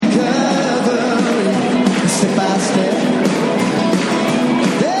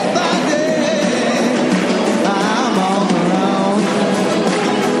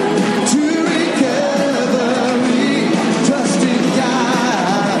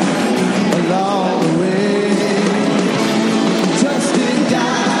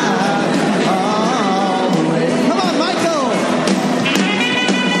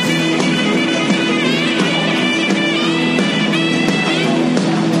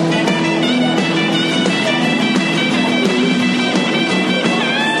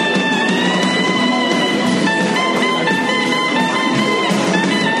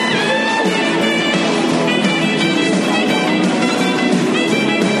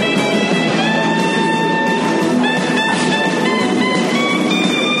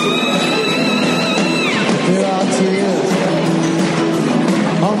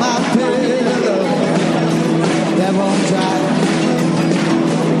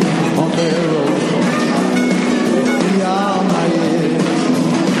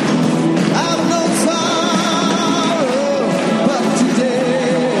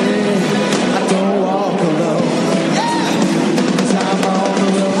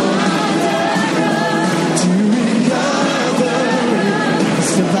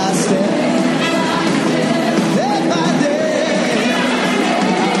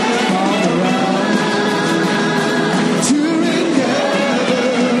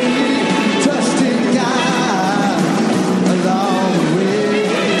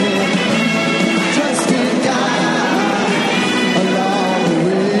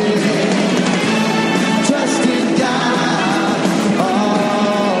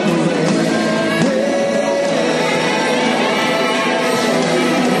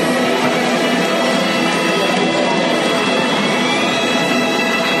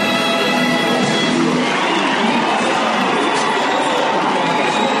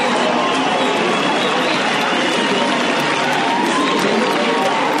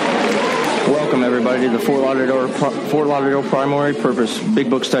the Fort Lauderdale Primary Purpose Big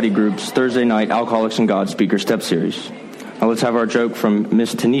Book Study Group's Thursday night Alcoholics and God Speaker Step Series. Now let's have our joke from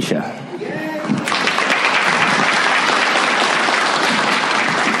Miss Tanisha.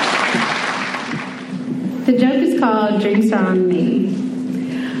 The joke is called Drinks on Me.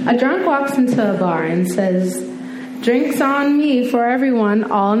 A drunk walks into a bar and says, "Drinks on me for everyone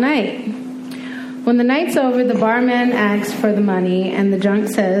all night." When the night's over, the barman asks for the money, and the drunk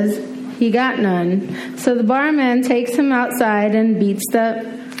says he got none. So the barman takes him outside and beats the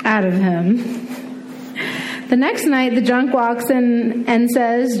out of him. The next night, the drunk walks in and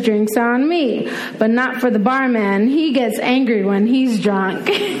says, "Drinks on me," but not for the barman. He gets angry when he's drunk.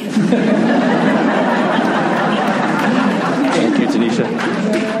 Thank you, Tanisha.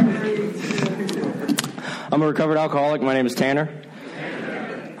 I'm a recovered alcoholic. My name is Tanner.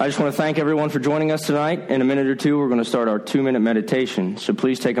 I just want to thank everyone for joining us tonight. In a minute or two, we're going to start our 2-minute meditation. So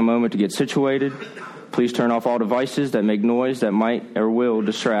please take a moment to get situated. Please turn off all devices that make noise that might or will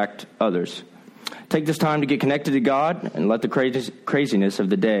distract others. Take this time to get connected to God and let the craziness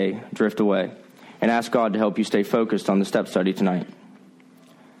of the day drift away. And ask God to help you stay focused on the step study tonight.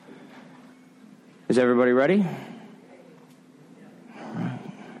 Is everybody ready?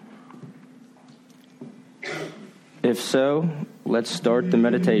 If so, let's start the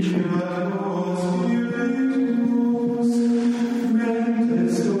meditation.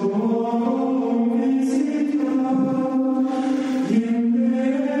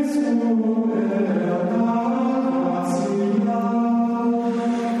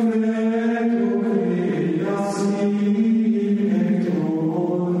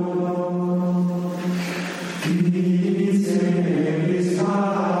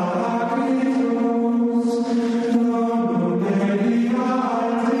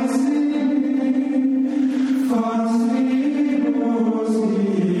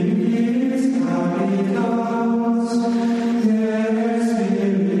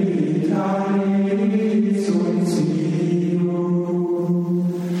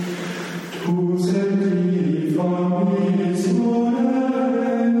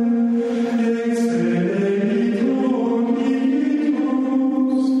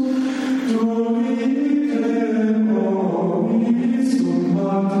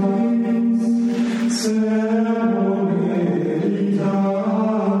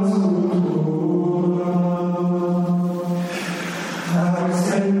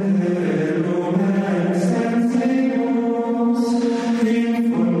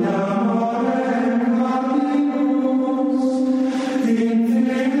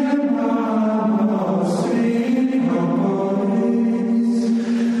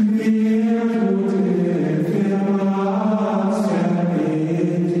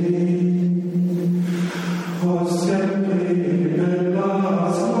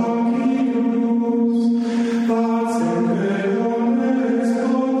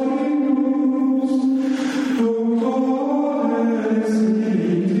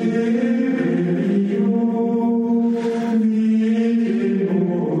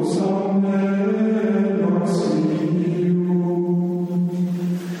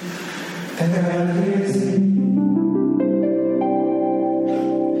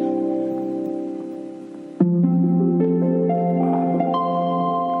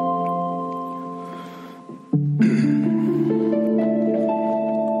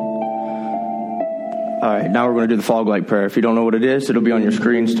 Now we're going to do the fog light prayer. If you don't know what it is, it'll be on your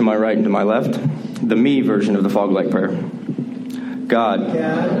screens to my right and to my left. The me version of the fog light prayer. God,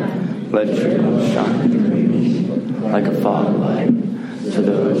 let your love shine like a fog light, so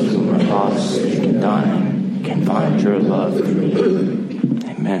those who are lost and dying can find your love through you.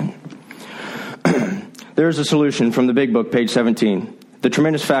 Amen. There is a solution from the Big Book, page 17. The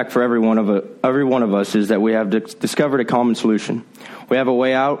tremendous fact for every one of us is that we have discovered a common solution. We have a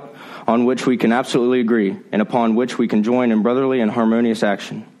way out on which we can absolutely agree and upon which we can join in brotherly and harmonious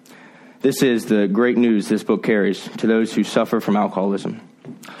action. This is the great news this book carries to those who suffer from alcoholism.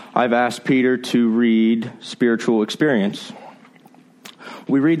 I've asked Peter to read Spiritual Experience.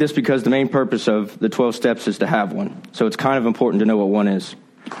 We read this because the main purpose of the 12 steps is to have one, so it's kind of important to know what one is.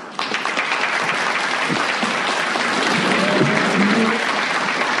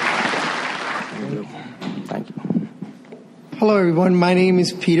 Thank you. Hello, everyone. My name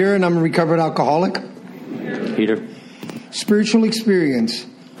is Peter, and I'm a recovered alcoholic. Peter. Spiritual experience.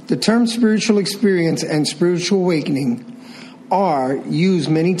 The term spiritual experience and spiritual awakening are used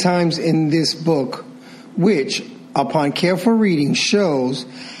many times in this book, which, upon careful reading, shows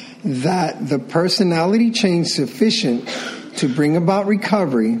that the personality change sufficient to bring about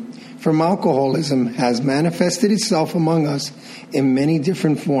recovery from alcoholism has manifested itself among us in many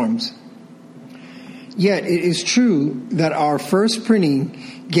different forms. Yet it is true that our first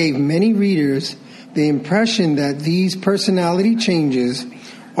printing gave many readers the impression that these personality changes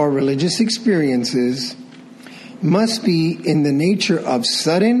or religious experiences must be in the nature of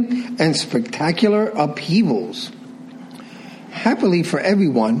sudden and spectacular upheavals. Happily for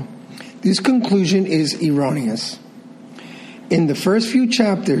everyone, this conclusion is erroneous. In the first few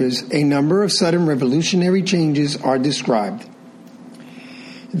chapters, a number of sudden revolutionary changes are described.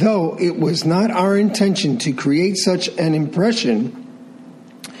 Though it was not our intention to create such an impression,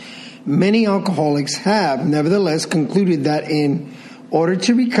 many alcoholics have nevertheless concluded that in order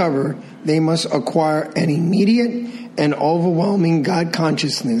to recover, they must acquire an immediate and overwhelming God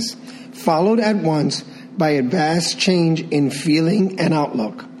consciousness, followed at once by a vast change in feeling and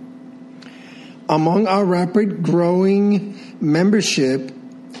outlook. Among our rapid growing membership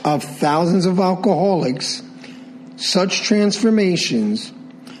of thousands of alcoholics, such transformations,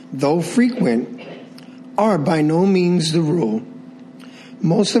 though frequent, are by no means the rule.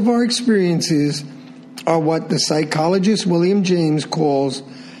 Most of our experiences are what the psychologist William James calls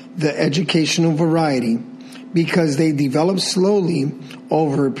the educational variety, because they develop slowly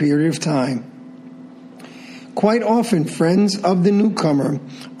over a period of time. Quite often, friends of the newcomer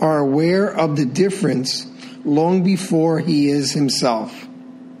are aware of the difference long before he is himself.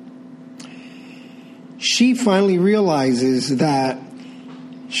 She finally realizes that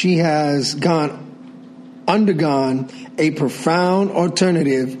she has undergone a profound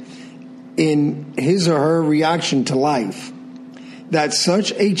alternative in his or her reaction to life, that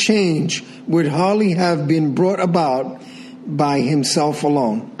such a change would hardly have been brought about by himself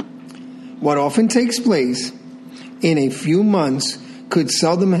alone. What often takes place in a few months could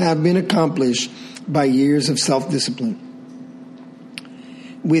seldom have been accomplished by years of self-discipline.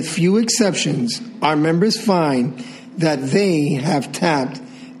 With few exceptions, our members find that they have tapped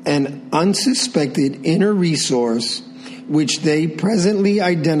an unsuspected inner resource which they presently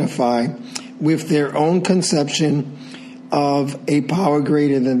identify with their own conception of a power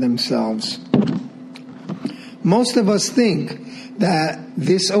greater than themselves. Most of us think that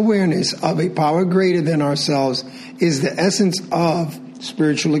this awareness of a power greater than ourselves is the essence of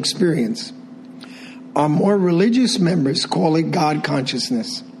spiritual experience. Our more religious members call it God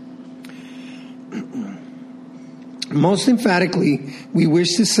consciousness. Most emphatically, we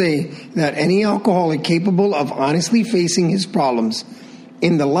wish to say that any alcoholic capable of honestly facing his problems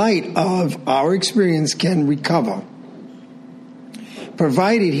in the light of our experience can recover,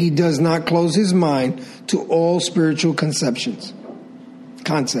 provided he does not close his mind to all spiritual concepts.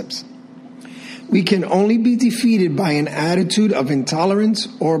 We can only be defeated by an attitude of intolerance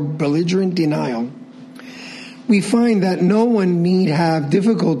or belligerent denial. We find that no one need have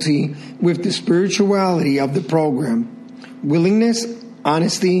difficulty with the spirituality of the program. Willingness,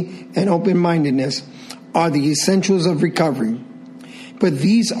 honesty, and open-mindedness are the essentials of recovery, but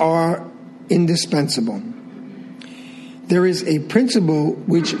these are indispensable. There is a principle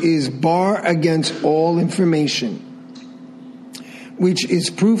which is bar against all information, which is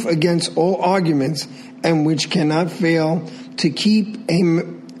proof against all arguments, and which cannot fail to keep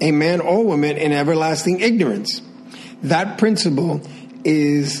a man or woman in everlasting ignorance. That principle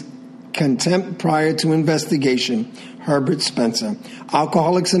is contempt prior to investigation. Herbert Spencer.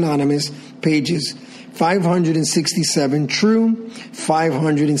 Alcoholics Anonymous, pages 567 through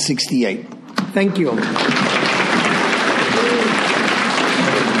 568. Thank you.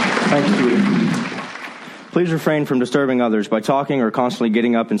 Thank you. Please refrain from disturbing others by talking or constantly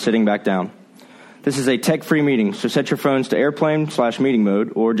getting up and sitting back down. This is a tech-free meeting, so set your phones to airplane/meeting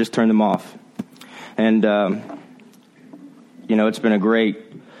mode or just turn them off. And, it's been a great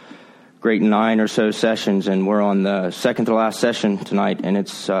 9 or so sessions, and we're on the second to last session tonight, and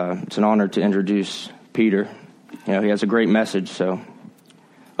it's an honor to introduce Peter. He has a great message, so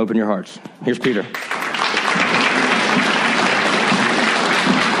open your hearts. Here's Peter.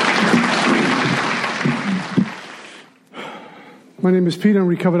 My name is Peter. I'm a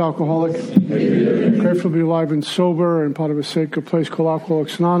recovered alcoholic. Grateful to be alive and sober and part of a sacred place called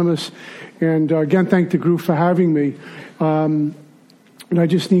Alcoholics Anonymous. And again, thank the group for having me. And I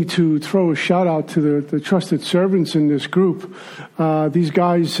just need to throw a shout out to the trusted servants in this group. These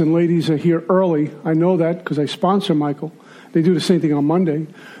guys and ladies are here early. I know that because I sponsor Michael. They do the same thing on Monday.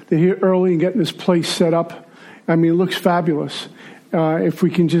 They're here early and getting this place set up. I mean, it looks fabulous. If we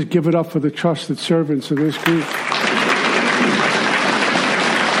can just give it up for the trusted servants of this group.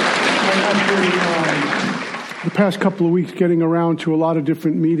 The past couple of weeks getting around to a lot of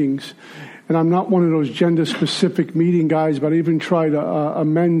different meetings. And I'm not one of those gender-specific meeting guys, but I even tried a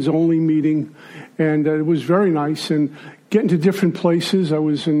men's-only meeting, and it was very nice. And getting to different places. I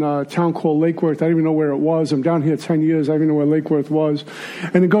was in a town called Lake Worth. I didn't even know where it was. I'm down here 10 years. I didn't even know where Lake Worth was.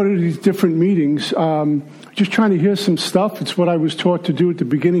 And to go to these different meetings, just trying to hear some stuff. It's what I was taught to do at the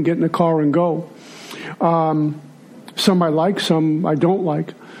beginning, get in the car and go. Some I like, some I don't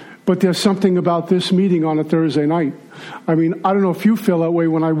like. But there's something about this meeting on a Thursday night. I mean, I don't know if you feel that way.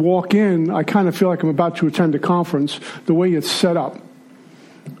 When I walk in, I kind of feel like I'm about to attend a conference, the way it's set up.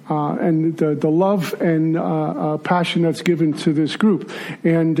 And the love and passion that's given to this group.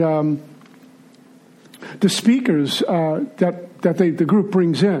 And the speakers that the group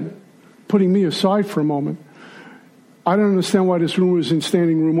brings in, putting me aside for a moment, I don't understand why this room is in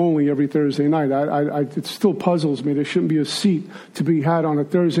standing room only every Thursday night. It still puzzles me. There shouldn't be a seat to be had on a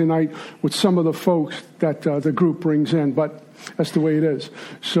Thursday night with some of the folks that the group brings in, but that's the way it is.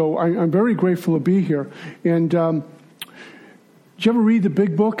 So I'm very grateful to be here. And did you ever read the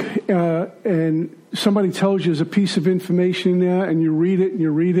big book and somebody tells you there's a piece of information in there and you read it,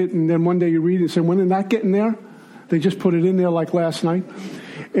 and then one day you read it and say, when did that get in there? They just put it in there like last night.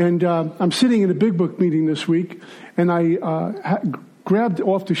 And I'm sitting in a big book meeting this week, and I grabbed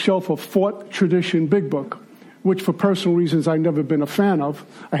off the shelf a 4th Tradition big book, which for personal reasons I've never been a fan of.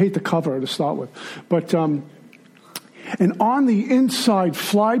 I hate the cover to start with. But and on the inside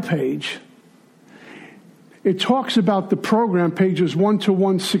fly page, it talks about the program, pages 1 to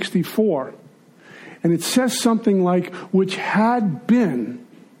 164. And it says something like, which had been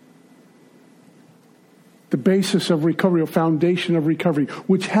the basis of recovery, or foundation of recovery,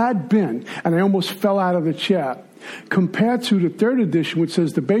 which had been, and I almost fell out of the chair, compared to the 3rd edition, which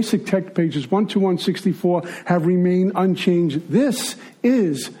says the basic text pages 1 to 164 have remained unchanged. This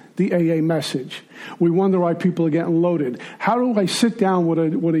is the AA message. We wonder why people are getting loaded. How do I sit down with a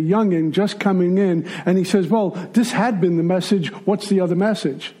youngin' just coming in, and he says, well, this had been the message, what's the other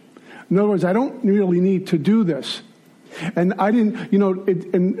message? In other words, I don't really need to do this. And I didn't,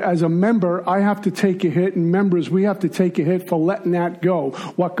 and as a member, I have to take a hit, and members, we have to take a hit for letting that go.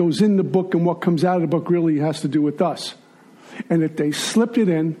 What goes in the book and what comes out of the book really has to do with us. And if they slipped it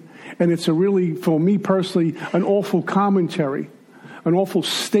in, and it's a really, for me personally, an awful commentary, an awful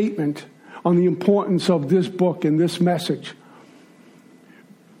statement on the importance of this book and this message,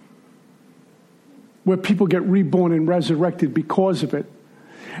 where people get reborn and resurrected because of it.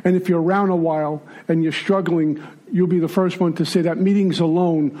 And if you're around a while and you're struggling, you'll be the first one to say that meetings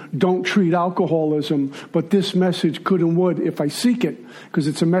alone don't treat alcoholism, but this message could and would if I seek it, because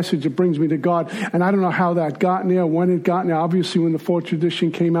it's a message that brings me to God. And I don't know how that got in there, when it got in there, obviously when the 4th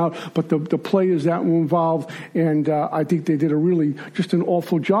Tradition came out, but the players that were involved, and I think they did just an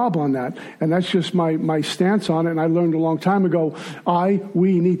awful job on that. And that's just my stance on it. And I learned a long time ago,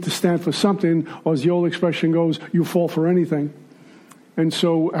 we need to stand for something, or as the old expression goes, you fall for anything. And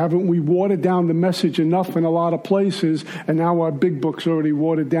so haven't we watered down the message enough in a lot of places, and now our big book's already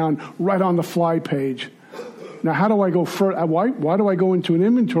watered down right on the fly page. Now, how do I go further? Why do I go into an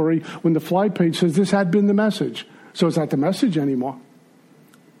inventory when the fly page says this had been the message? So it's not the message anymore.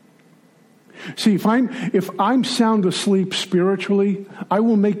 See, if I'm sound asleep spiritually, I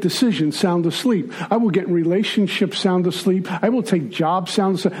will make decisions sound asleep. I will get in relationships sound asleep. I will take jobs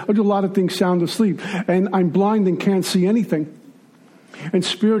sound asleep. I'll do a lot of things sound asleep. And I'm blind and can't see anything. And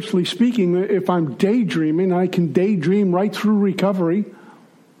spiritually speaking, if I'm daydreaming, I can daydream right through recovery.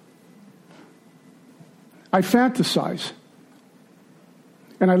 I fantasize.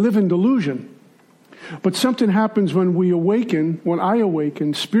 And I live in delusion. But something happens when I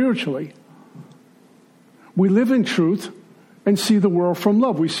awaken spiritually. We live in truth and see the world from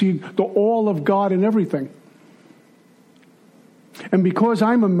love. We see the all of God in everything. And because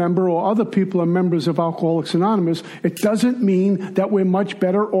I'm a member, or other people are members of Alcoholics Anonymous, it doesn't mean that we're much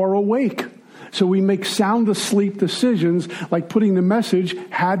better or awake. So we make sound asleep decisions, like putting the message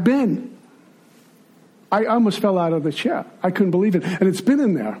had been. I almost fell out of the chair. I couldn't believe it. And it's been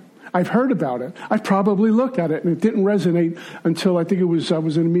in there. I've heard about it. I probably looked at it, and it didn't resonate until I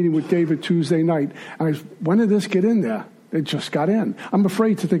was in a meeting with David Tuesday night. And when did this get in there? It just got in. I'm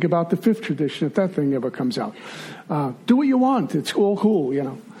afraid to think about the 5th Tradition if that thing ever comes out. Do what you want. It's all cool,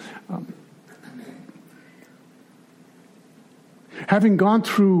 Having gone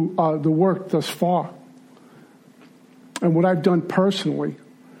through the work thus far, and what I've done personally,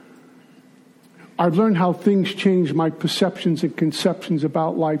 I've learned how things change, my perceptions and conceptions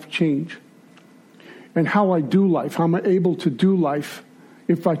about life change. And how I do life, how I'm able to do life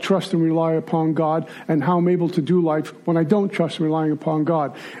if I trust and rely upon God, and how I'm able to do life when I don't trust and rely upon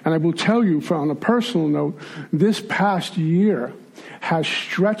God. And I will tell you, on a personal note, this past year has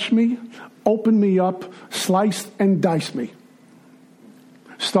stretched me, opened me up, sliced and diced me.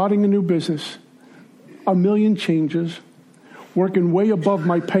 Starting a new business, a million changes, working way above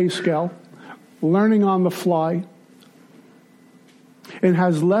my pay scale, learning on the fly, and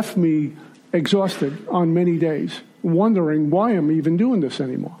has left me exhausted on many days, wondering why I'm even doing this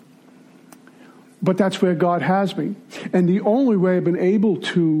anymore. But that's where God has me. And the only way I've been able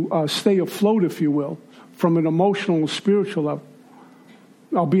to stay afloat, if you will, from an emotional and spiritual level,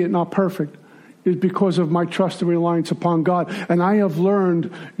 albeit not perfect, is because of my trust and reliance upon God. And I have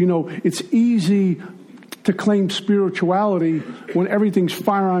learned, it's easy to claim spirituality when everything's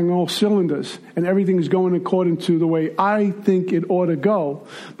firing all cylinders and everything's going according to the way I think it ought to go.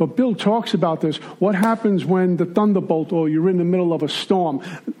 But Bill talks about this. What happens when the thunderbolt or you're in the middle of a storm?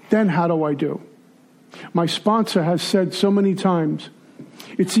 Then how do I do? My sponsor has said so many times,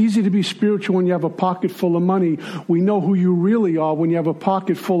 it's easy to be spiritual when you have a pocket full of money. We know who you really are when you have a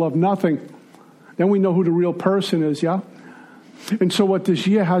pocket full of nothing. Then we know who the real person is, yeah? And so what this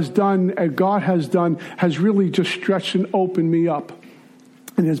year has done, and God has done, has really just stretched and opened me up.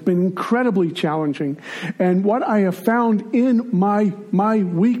 And has been incredibly challenging. And what I have found in my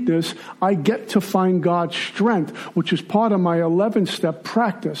weakness, I get to find God's strength, which is part of my 11-step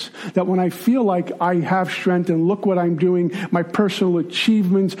practice. That when I feel like I have strength and look what I'm doing, my personal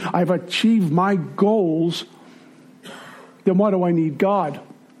achievements, I've achieved my goals, then what do I need? God.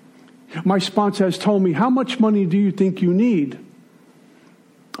 My sponsor has told me, how much money do you think you need?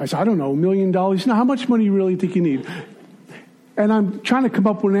 I said, I don't know, $1 million? No, how much money do you really think you need? And I'm trying to come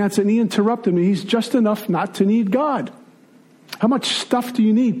up with an answer, and he interrupted me. He's just enough not to need God. How much stuff do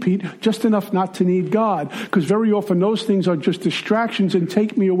you need, Pete? Just enough not to need God. Because very often those things are just distractions and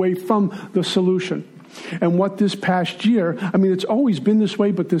take me away from the solution. And what this past year, it's always been this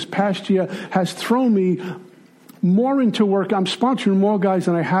way, but this past year has thrown me more into work. I'm sponsoring more guys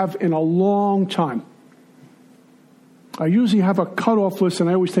than I have in a long time. I usually have a cutoff list, and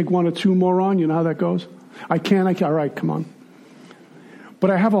I always take one or two more on. You know how that goes? I can't. All right, come on. But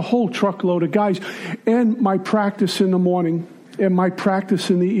I have a whole truckload of guys. And my practice in the morning and my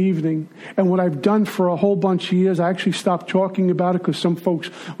practice in the evening. And what I've done for a whole bunch of years, I actually stopped talking about it because some folks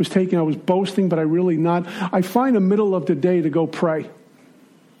was thinking I was boasting, but I really not. I find a middle of the day to go pray.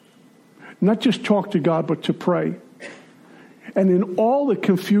 Not just talk to God, but to pray. And in all the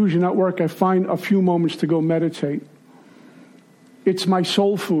confusion at work, I find a few moments to go meditate. It's my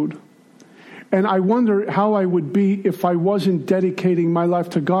soul food. And I wonder how I would be if I wasn't dedicating my life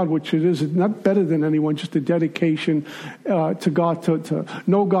to God, which it is not better than anyone, just a dedication to God, to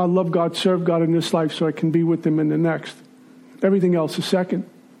know God, love God, serve God in this life so I can be with Him in the next. Everything else is second.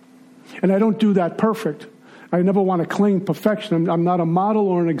 And I don't do that perfect. I never want to claim perfection. I'm not a model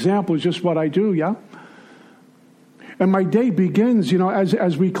or an example. It's just what I do, yeah? And my day begins,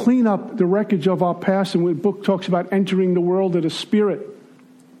 as we clean up the wreckage of our past, and the book talks about entering the world of the Spirit.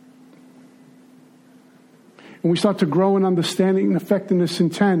 And we start to grow in understanding and effectiveness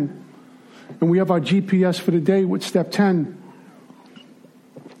in 10. And we have our GPS for the day with step 10.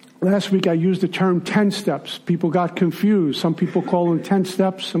 Last week I used the term 10 steps. People got confused. Some people call them 10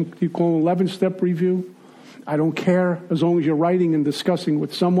 steps. Some people call them 11-step review. I don't care as long as you're writing and discussing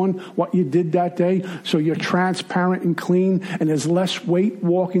with someone what you did that day so you're transparent and clean and there's less weight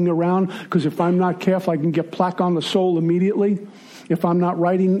walking around. Because if I'm not careful, I can get plaque on the soul immediately. If I'm not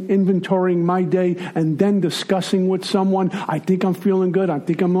writing, inventorying my day, and then discussing with someone, I think I'm feeling good. I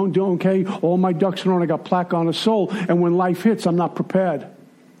think I'm doing okay. All my ducks are on. I got plaque on the soul. And when life hits, I'm not prepared.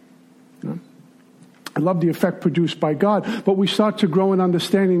 I love the effect produced by God. But we start to grow in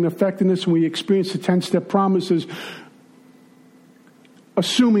understanding and effectiveness, and we experience the 10-step promises,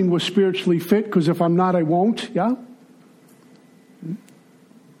 assuming we're spiritually fit, because if I'm not, I won't. Yeah?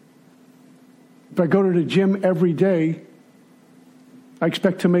 If I go to the gym every day, I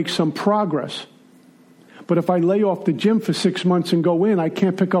expect to make some progress. But if I lay off the gym for 6 months and go in, I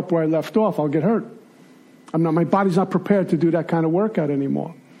can't pick up where I left off. I'll get hurt. My body's not prepared to do that kind of workout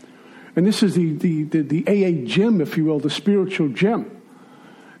anymore. And this is the AA gym, if you will, the spiritual gym.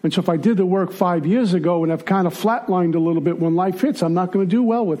 And so if I did the work 5 years ago and I've kind of flatlined a little bit when life hits, I'm not going to do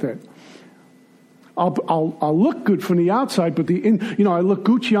well with it. I'll look good from the outside, but I look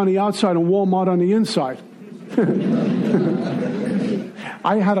Gucci on the outside and Walmart on the inside.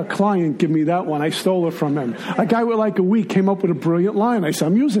 I had a client give me that one. I stole it from him. A guy with like a week came up with a brilliant line. I said,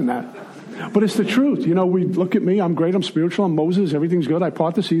 I'm using that. But it's the truth. We look at me. I'm great. I'm spiritual. I'm Moses. Everything's good. I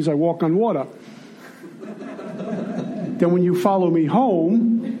part the seas. I walk on water. Then when you follow me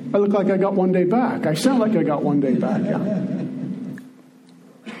home, I look like I got one day back. I sound like I got one day back. Yeah.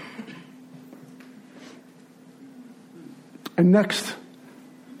 And next,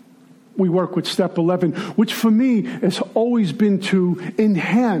 we work with Step 11, which for me has always been to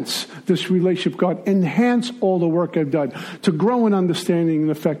enhance this relationship with God, enhance all the work I've done, to grow in understanding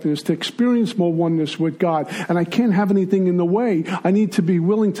and effectiveness, to experience more oneness with God. And I can't have anything in the way. I need to be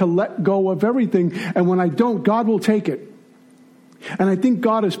willing to let go of everything. And when I don't, God will take it. And I think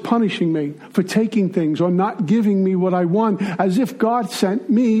God is punishing me for taking things or not giving me what I want, as if God sent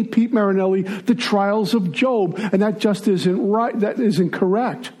me, Pete Marinelli, the trials of Job. And that just isn't right. That isn't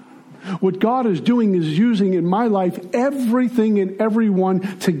correct. What God is doing is using in my life everything and everyone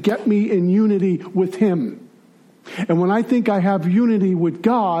to get me in unity with Him. And when I think I have unity with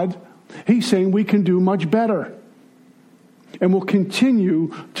God, He's saying we can do much better. And we'll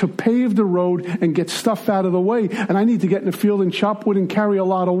continue to pave the road and get stuff out of the way. And I need to get in the field and chop wood and carry a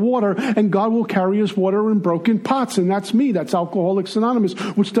lot of water. And God will carry His water in broken pots. And that's me. That's Alcoholics Anonymous,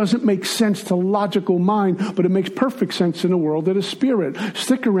 which doesn't make sense to logical mind, but it makes perfect sense in a world that is spirit.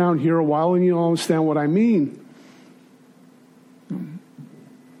 Stick around here a while and you'll understand what I mean.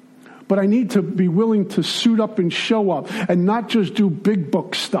 But I need to be willing to suit up and show up and not just do big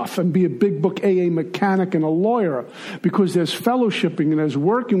book stuff and be a big book AA mechanic and a lawyer, because there's fellowshipping and there's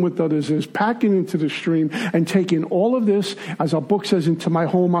working with others, there's packing into the stream and taking all of this, as our book says, into my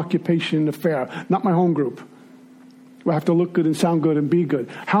home occupation and affair, not my home group. I have to look good and sound good and be good.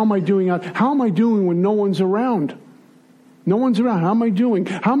 How am I doing out? How am I doing when no one's around? No one's around. How am I doing?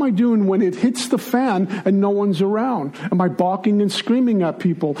 How am I doing when it hits the fan and no one's around? Am I barking and screaming at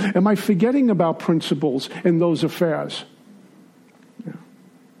people? Am I forgetting about principles in those affairs? Yeah.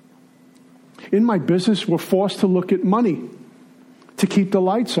 In my business, we're forced to look at money to keep the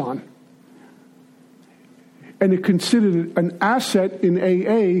lights on. And it's considered an asset in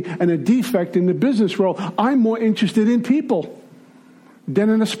AA and a defect in the business world. I'm more interested in people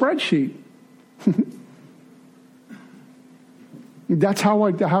than in a spreadsheet. That's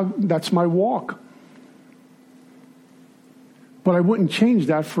that's my walk. But I wouldn't change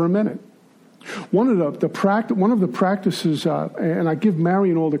that for a minute. One of the practices, and I give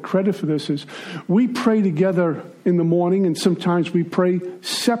Marion all the credit for this, is we pray together in the morning, and sometimes we pray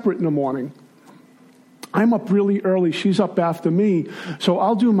separate in the morning. I'm up really early. She's up after me. So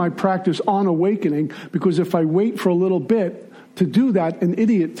I'll do my practice on awakening, because if I wait for a little bit to do that, an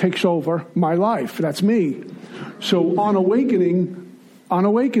idiot takes over my life. That's me. So on awakening,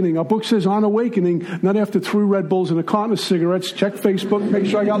 our book says on awakening, not after 3 Red Bulls and a carton of cigarettes, check Facebook, make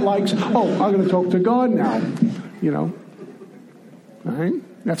sure I got likes. Oh, I'm going to talk to God now. You know. All right?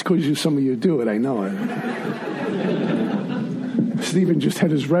 That's because some of you do it, I know it. Stephen just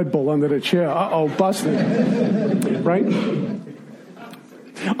had his Red Bull under the chair. Uh-oh, busted. Right?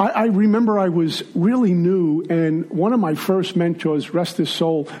 I remember I was really new, and one of my first mentors, rest his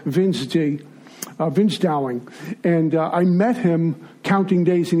soul, Vince Dowling. And I met him counting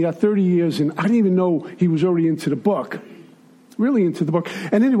days, and he had 30 years, and I didn't even know he was already into the book. Really into the book.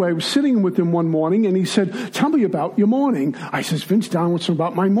 And anyway, I was sitting with him one morning, and he said, "Tell me about your morning." I says, "Vince Dowling wants to know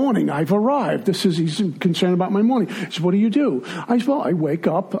about my morning. I've arrived. He's concerned about my morning." He said, "What do you do?" I said, "Well, I wake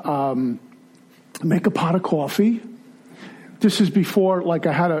up, make a pot of coffee." This is before, like,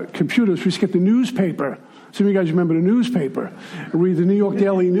 I had a computer, so we used to get the newspaper. Some of you guys remember the newspaper. I read the New York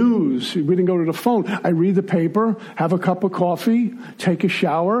Daily News. We didn't go to the phone. I read the paper, have a cup of coffee, take a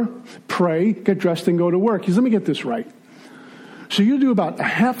shower, pray, get dressed, and go to work. He says, "Let me get this right. So you do about a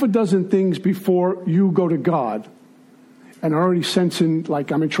half a dozen things before you go to God." And already sensing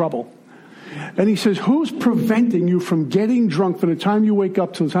like I'm in trouble. And he says, "Who's preventing you from getting drunk from the time you wake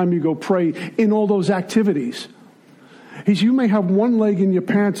up to the time you go pray in all those activities?" He said, "You may have one leg in your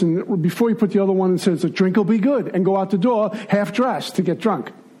pants, and before you put the other one in, says, the drink will be good," and go out the door half-dressed to get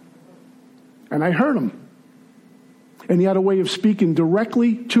drunk. And I heard him. And he had a way of speaking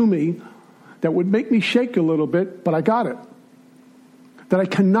directly to me that would make me shake a little bit, but I got it. That I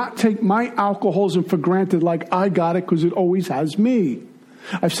cannot take my alcoholism for granted like I got it, because it always has me.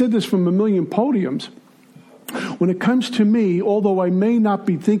 I've said this from a million podiums. When it comes to me, although I may not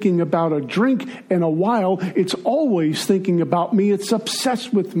be thinking about a drink in a while, it's always thinking about me. It's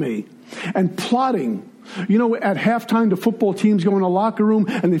obsessed with me. And plotting. You know, at halftime, the football teams go in the locker room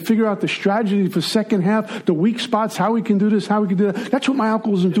and they figure out the strategy for second half, the weak spots, how we can do this, how we can do that. That's what my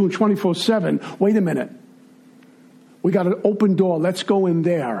alcoholism is doing 24/7. Wait a minute. We got an open door. Let's go in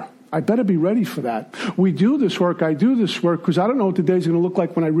there. I better be ready for that. We do this work. I do this work because I don't know what the day's going to look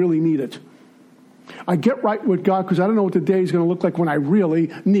like when I really need it. I get right with God because I don't know what the day is going to look like when I really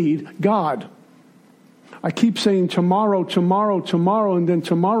need God. I keep saying tomorrow, tomorrow, tomorrow, and then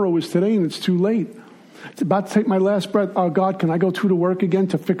tomorrow is today, and it's too late. It's about to take my last breath. Oh, God, can I go through to work again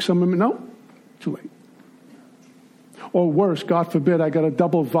to fix something? No, too late. Or worse, God forbid, I got a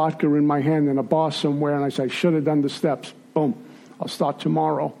double vodka in my hand in a bar somewhere, and I say, I should have done the steps. Boom, I'll start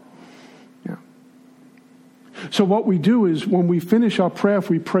tomorrow. Yeah. So what we do is when we finish our prayer, if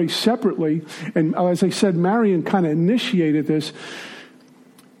we pray separately, and as I said, Marion kind of initiated this,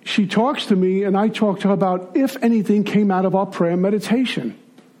 she talks to me and I talk to her about if anything came out of our prayer meditation.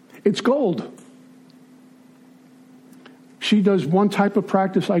 It's gold. She does one type of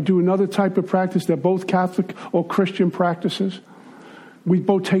practice, I do another type of practice. They're both Catholic or Christian practices. We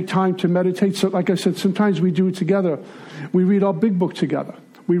both take time to meditate. So like I said, sometimes we do it together. We read our big book together.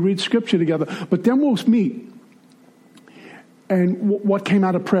 We read scripture together. But then we'll meet. And what came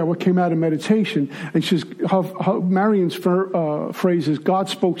out of prayer, what came out of meditation. And she's, Marion's phrase is, God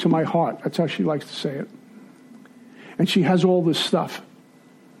spoke to my heart. That's how she likes to say it. And she has all this stuff.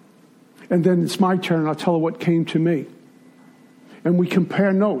 And then it's my turn, and I'll tell her what came to me. And we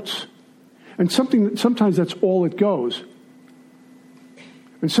compare notes. And sometimes that's all it goes.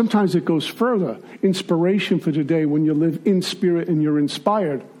 And sometimes it goes further. Inspiration for today when you live in spirit and you're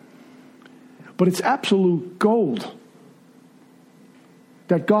inspired. But it's absolute gold.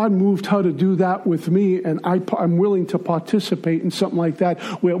 That God moved her to do that with me, and I'm willing to participate in something like that.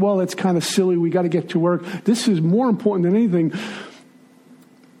 Where, well, it's kind of silly, we got to get to work. This is more important than anything.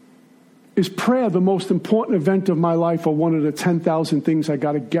 Is prayer the most important event of my life, or one of the 10,000 things I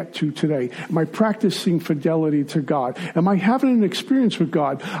got to get to today? Am I practicing fidelity to God? Am I having an experience with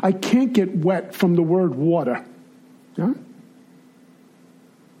God? I can't get wet from the word water. Yeah?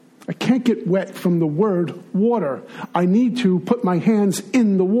 I can't get wet from the word water. I need to put my hands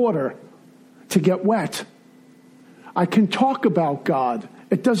in the water to get wet. I can talk about God.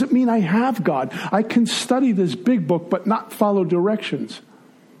 It doesn't mean I have God. I can study this big book but not follow directions.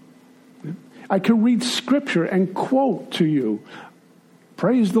 I can read scripture and quote to you,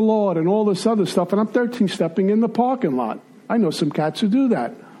 praise the Lord and all this other stuff, and I'm 13-stepping in the parking lot. I know some cats who do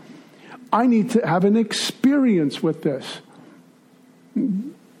that. I need to have an experience with this,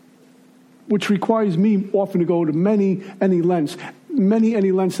 which requires me often to go to many lengths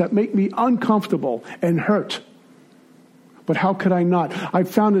that make me uncomfortable and hurt. But how could I not?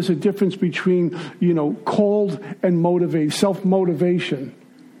 I've found there's a difference between, called and motivate, self-motivation.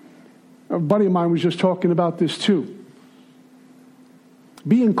 A buddy of mine was just talking about this too.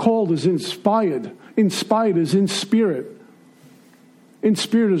 Being called is inspired. Inspired is in spirit. In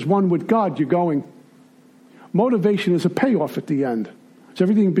spirit is one with God. You're going. Motivation is a payoff at the end. So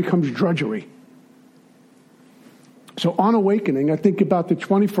everything becomes drudgery. So on awakening, I think about the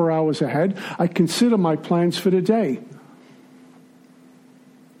 24 hours ahead. I consider my plans for the day.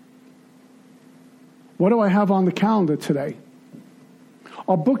 What do I have on the calendar today?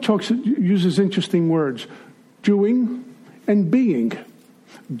 Our book uses interesting words. Doing and being.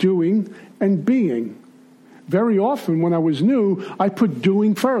 Doing and being. Very often when I was new, I put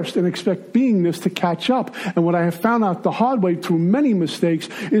doing first and expect beingness to catch up. And what I have found out the hard way through many mistakes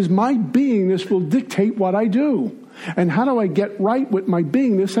is my beingness will dictate what I do. And how do I get right with my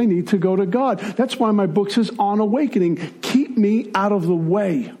beingness? I need to go to God. That's why my book says, On Awakening, keep me out of the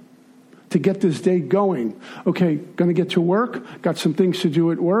way to get this day going. Okay, going to get to work, got some things to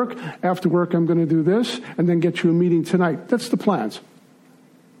do at work. After work, I'm going to do this, and then get you a meeting tonight. That's the plans.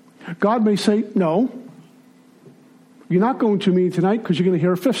 God may say, no, you're not going to a meeting tonight because you're going to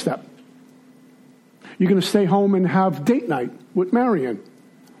hear a fifth step. You're going to stay home and have date night with Marion.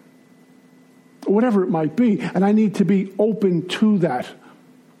 Whatever it might be. And I need to be open to that.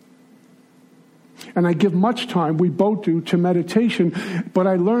 And I give much time, we both do, to meditation. But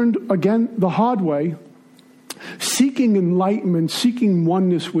I learned, again, the hard way, seeking enlightenment, seeking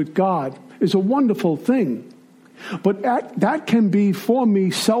oneness with God is a wonderful thing. But that can be, for me,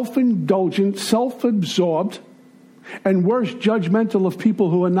 self-indulgent, self-absorbed, and worse, judgmental of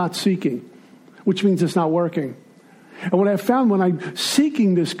people who are not seeking, which means it's not working. And what I found when I'm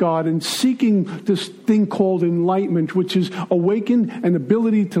seeking this God and seeking this thing called enlightenment, which is awaken an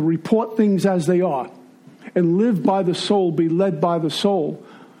ability to report things as they are and live by the soul, be led by the soul.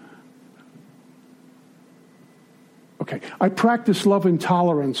 Okay, I practice love and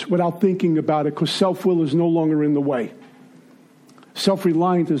tolerance without thinking about it because self-will is no longer in the way.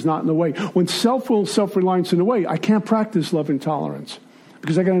 Self-reliance is not in the way. When self-will and self-reliance in the way, I can't practice love and tolerance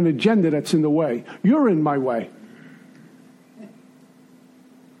because I got an agenda that's in the way. You're in my way.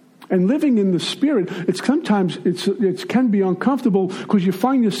 And living in the Spirit, it can be uncomfortable because you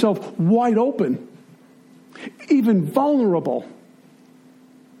find yourself wide open, even vulnerable.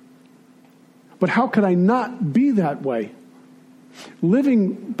 But how could I not be that way?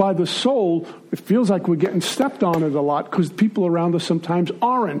 Living by the soul, it feels like we're getting stepped on it a lot because people around us sometimes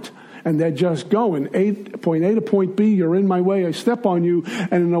aren't. and they're just going. Point A to point B, you're in my way, I step on you.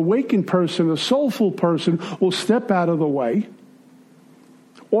 And an awakened person, a soulful person, will step out of the way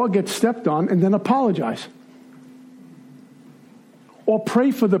or get stepped on and then apologize. Or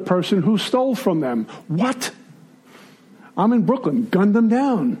pray for the person who stole from them. What? I'm in Brooklyn. Gun them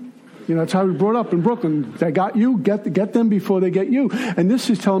down. That's how we brought up in Brooklyn. They got you, get them before they get you. And this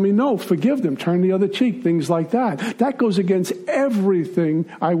is telling me, no, forgive them, turn the other cheek, things like that. That goes against everything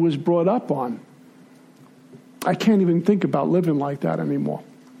I was brought up on. I can't even think about living like that anymore.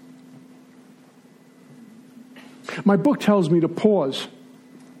 My book tells me to pause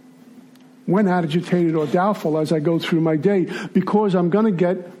when agitated or doubtful as I go through my day, because I'm going to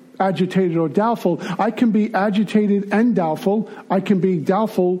get agitated or doubtful. I can be agitated and doubtful. I can be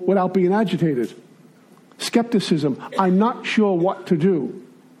doubtful without being agitated. Skepticism. I'm not sure what to do.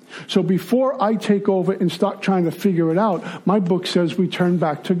 So before I take over and start trying to figure it out, my book says we turn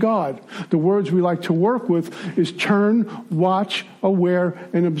back to God. The words we like to work with is turn, watch, aware,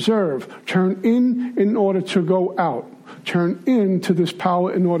 and observe. Turn in order to go out. Turn into this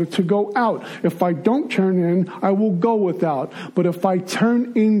power in order to go out. If I don't turn in, I will go without. But if I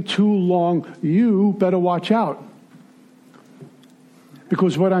turn in too long, you better watch out.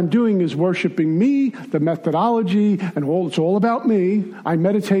 Because what I'm doing is worshiping me, the methodology, and it's all about me. I'm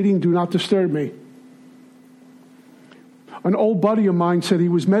meditating, do not disturb me. An old buddy of mine said he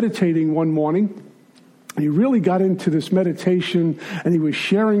was meditating one morning. And he really got into this meditation, and he was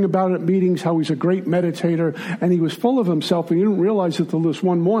sharing about it at meetings, how he's a great meditator, and he was full of himself, and he didn't realize it till this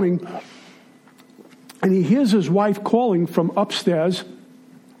one morning. And he hears his wife calling from upstairs.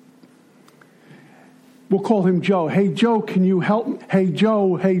 We'll call him Joe. Hey, Joe, can you help me? Hey,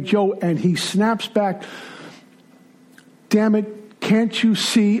 Joe. And he snaps back. Damn it, can't you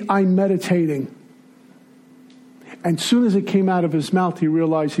see I'm meditating? And as soon as it came out of his mouth, he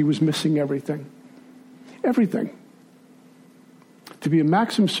realized he was missing everything. Everything. To be a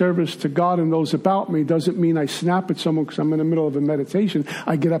maximum service to God and those about me doesn't mean I snap at someone because I'm in the middle of a meditation.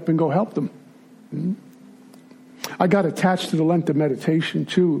 I get up and go help them. I got attached to the Lent of meditation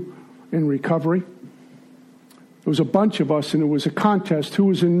too in recovery. There was a bunch of us, and it was a contest. Who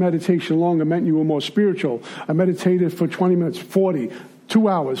was in meditation longer meant you were more spiritual. I meditated for 20 minutes, 40, 2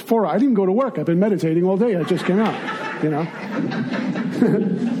 hours, 4 hours. I didn't go to work. I've been meditating all day. I just came out,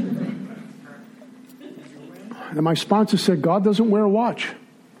 And my sponsor said, God doesn't wear a watch.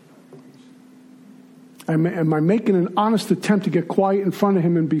 Am I making an honest attempt to get quiet in front of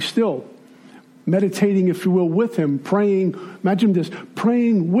him and be still? Meditating, if you will, with him, praying. Imagine this,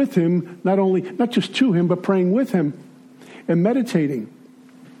 praying with him, not just to him, but praying with him and meditating.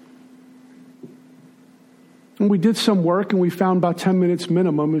 And we did some work, and we found about 10 minutes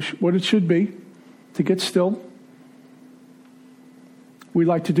minimum is what it should be to get still. We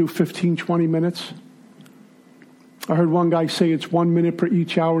like to do 15, 20 minutes. I heard one guy say it's 1 minute per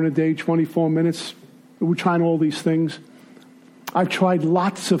each hour in a day, 24 minutes. We're trying all these things. I've tried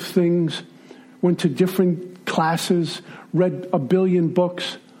lots of things, went to different classes, read a billion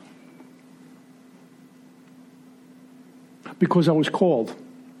books, because I was called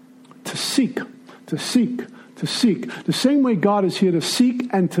to seek. The same way God is here to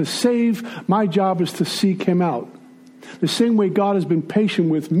seek and to save, my job is to seek him out. The same way God has been patient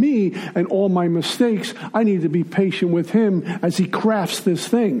with me and all my mistakes, I need to be patient with him as he crafts this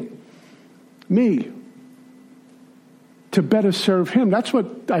thing. Me. To better serve him. That's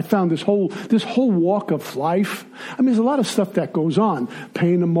what I found this whole walk of life. I mean, there's a lot of stuff that goes on.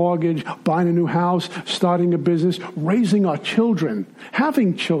 Paying a mortgage, buying a new house, starting a business, raising our children,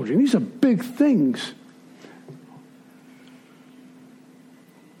 having children. These are big things.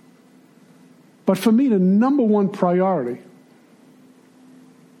 But for me, the number one priority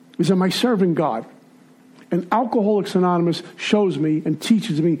is, am I serving God? And Alcoholics Anonymous shows me and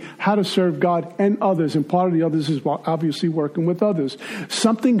teaches me how to serve God and others. And part of the others is obviously working with others.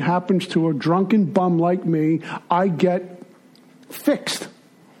 Something happens to a drunken bum like me, I get fixed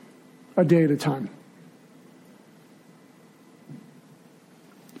a day at a time.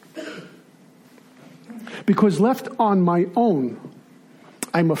 Because left on my own,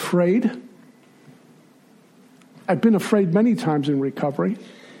 I'm afraid. I've been afraid many times in recovery.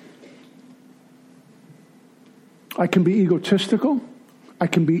 I can be egotistical. I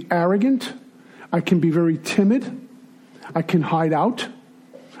can be arrogant. I can be very timid. I can hide out.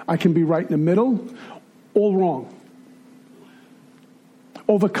 I can be right in the middle. All wrong.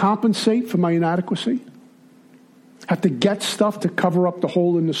 Overcompensate for my inadequacy. Have to get stuff to cover up the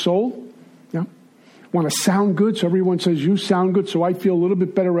hole in the soul. Yeah. Want to sound good, so everyone says you sound good, so I feel a little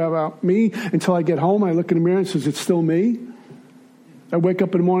bit better about me until I get home. I look in the mirror and says, it's still me. I wake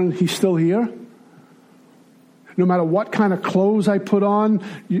up in the morning, he's still here. No matter what kind of clothes I put on,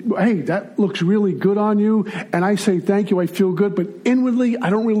 hey, that looks really good on you. And I say, thank you, I feel good. But inwardly, I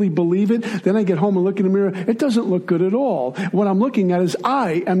don't really believe it. Then I get home and look in the mirror. It doesn't look good at all. What I'm looking at is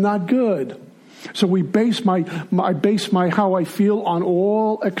I am not good. So we base my how I feel on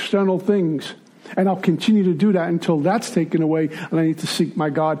all external things. And I'll continue to do that until that's taken away. And I need to seek my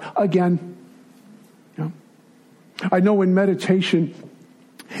God again. Yeah. I know in meditation,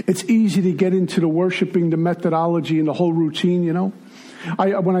 it's easy to get into the worshiping, the methodology, and the whole routine, you know.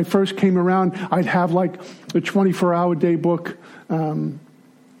 When I first came around, I'd have like a 24-hour day book,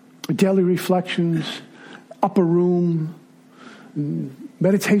 daily reflections, upper room,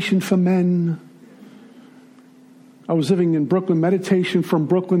 meditation for men. I was living in Brooklyn, meditation from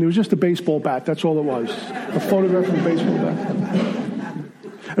Brooklyn. It was just a baseball bat. That's all it was. A photograph of a baseball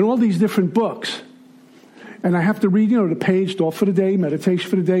bat. And all these different books. And I have to read, the page, thought for the day, meditation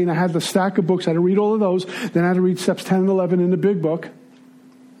for the day. And I had the stack of books. I had to read all of those. Then I had to read steps 10 and 11 in the big book.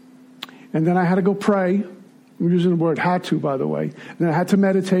 And then I had to go pray. I'm using the word had to, by the way. And then I had to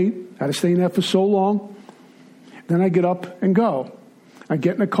meditate. I had to stay in there for so long. Then I get up and go. I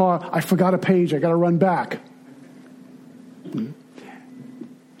get in the car. I forgot a page. I got to run back.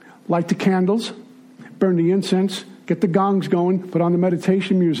 Light the candles. Burn the incense. Get the gongs going, put on the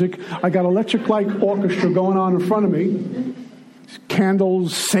meditation music. I got electric light orchestra going on in front of me.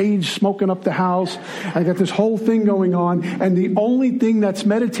 Candles, sage smoking up the house. I got this whole thing going on. And the only thing that's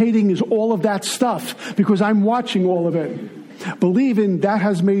meditating is all of that stuff because I'm watching all of it. Believing that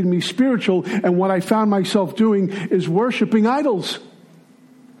has made me spiritual. And what I found myself doing is worshiping idols.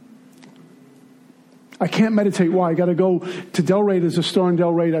 I can't meditate. Why? I got to go to Delray. There's a store in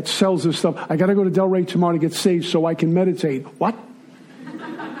Delray that sells this stuff. I got to go to Delray tomorrow to get saved so I can meditate. What?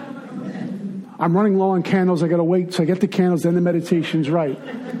 I'm running low on candles. I got to wait so I get the candles. Then the meditation's right.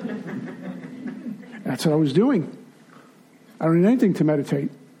 That's what I was doing. I don't need anything to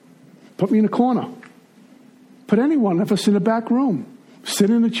meditate. Put me in a corner. Put any one of us in the back room. Sit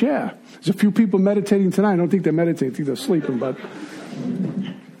in a chair. There's a few people meditating tonight. I don't think they're meditating. I think they're sleeping, but...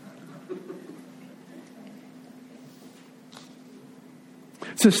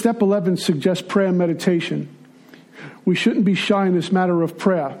 So step 11 suggests prayer and meditation. We shouldn't be shy in this matter of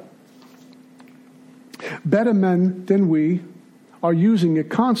prayer. Better men than we are using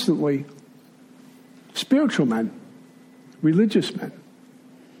it constantly. Spiritual men, religious men.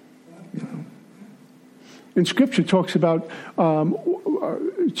 In Scripture, it talks about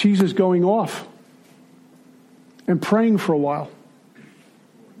Jesus going off and praying for a while.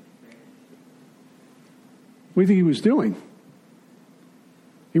 What do you think he was doing?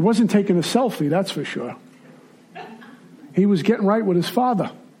 He wasn't taking a selfie, that's for sure. He was getting right with his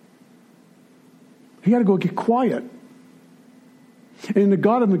Father. He had to go get quiet. In the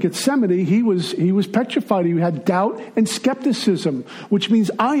Garden of Gethsemane, he was petrified. He had doubt and skepticism, which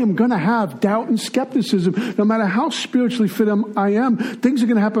means I am going to have doubt and skepticism. No matter how spiritually fit I am, things are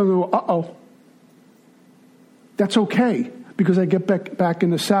going to happen. And go, uh-oh. That's okay, because I get back in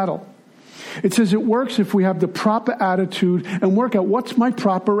the saddle. It says it works if we have the proper attitude and work out what's my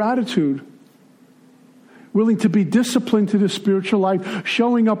proper attitude. Willing to be disciplined to the spiritual life,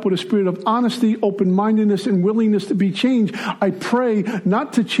 showing up with a spirit of honesty, open-mindedness, and willingness to be changed. I pray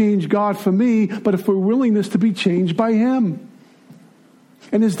not to change God for me, but for willingness to be changed by Him.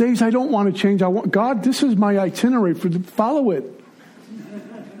 And there's days I don't want to change. I want God, this is my itinerary, follow it.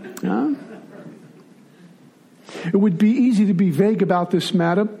 Yeah? It would be easy to be vague about this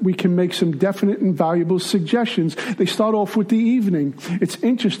matter. We can make some definite and valuable suggestions. They start off with the evening. It's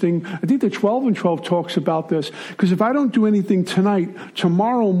interesting. I think the 12 and 12 talks about this. Because if I don't do anything tonight,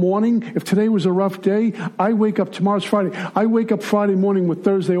 tomorrow morning, if today was a rough day, I wake up, tomorrow's Friday, I wake up Friday morning with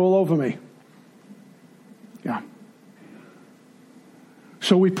Thursday all over me. Yeah.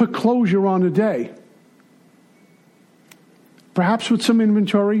 So we put closure on the day. Perhaps with some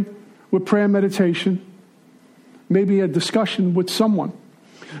inventory, with prayer and meditation. Maybe a discussion with someone.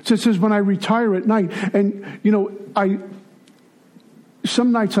 So it says when I retire at night, and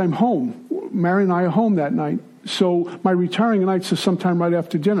some nights I'm home. Mary and I are home that night. So my retiring nights is sometime right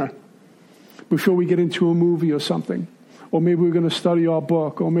after dinner, before we get into a movie or something. Or maybe we're going to study our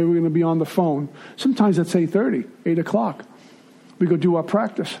book, or maybe we're going to be on the phone. Sometimes it's 8:30, 8 o'clock. We go do our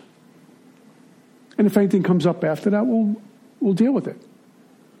practice. And if anything comes up after that, we'll deal with it.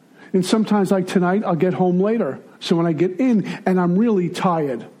 And sometimes, like tonight, I'll get home later. So when I get in and I'm really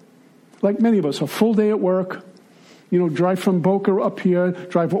tired, like many of us, a full day at work, drive from Boca up here,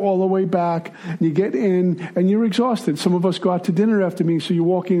 drive all the way back, and you get in and you're exhausted. Some of us go out to dinner after me, so you're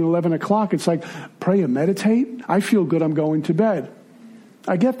walking at 11 o'clock. It's like, pray and meditate? I feel good, I'm going to bed.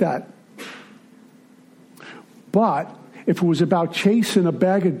 I get that. But if it was about chasing a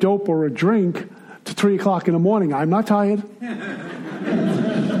bag of dope or a drink to 3 o'clock in the morning, I'm not tired.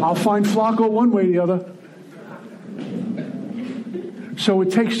 I'll find Flacco one way or the other. So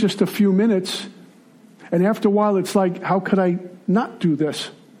it takes just a few minutes, and after a while it's like, how could I not do this?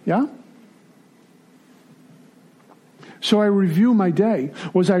 Yeah? So I review my day.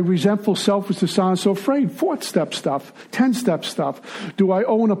 Was I resentful, selfish, dishonest, so afraid? 4th-step stuff, 10-step stuff. Do I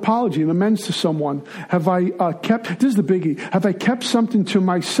owe an apology, an amends to someone? Have I kept, this is the biggie, have I kept something to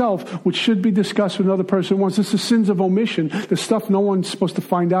myself which should be discussed with another person once? This is sins of omission, the stuff no one's supposed to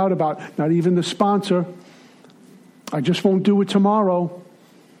find out about, not even the sponsor. I just won't do it tomorrow.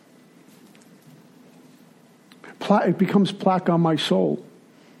 It becomes plaque on my soul.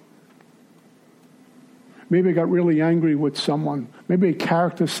 Maybe I got really angry with someone. Maybe a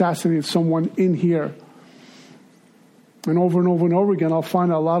character assassinated someone in here. And over and over again, I'll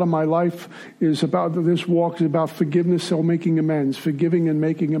find a lot of my life is about, this walk is about forgiveness or making amends, forgiving and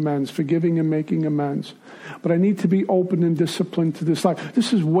making amends, forgiving and making amends. But I need to be open and disciplined to this life.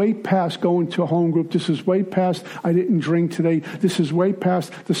 This is way past going to a home group. This is way past, I didn't drink today. This is way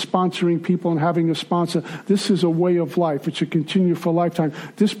past the sponsoring people and having a sponsor. This is a way of life. It should continue for a lifetime.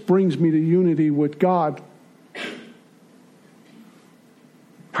 This brings me to unity with God.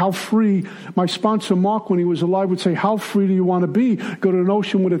 How free, my sponsor Mark, when he was alive, would say, how free do you want to be? Go to an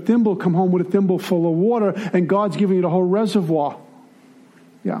ocean with a thimble, come home with a thimble full of water, and God's giving you the whole reservoir.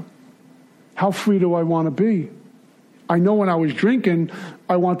 Yeah. How free do I want to be? I know when I was drinking,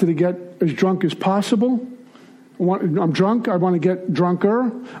 I wanted to get as drunk as possible. I'm drunk, I want to get drunker.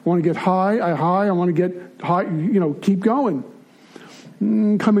 I want to get high, I want to get high, keep going.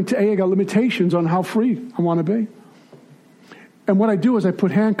 Coming to AA, I got limitations on how free I want to be. And what I do is I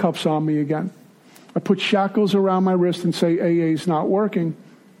put handcuffs on me again. I put shackles around my wrist and say, AA is not working.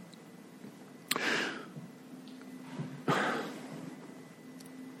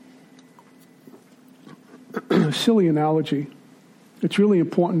 Silly analogy. It's really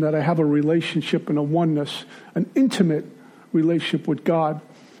important that I have a relationship and a oneness, an intimate relationship with God,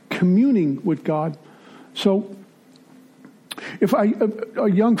 communing with God. So if a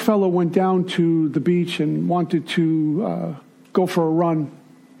young fellow went down to the beach and wanted to go for a run,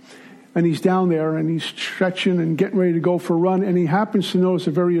 and he's down there and he's stretching and getting ready to go for a run, and he happens to notice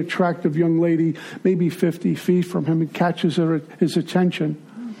a very attractive young lady, maybe 50 feet from him, and catches his attention.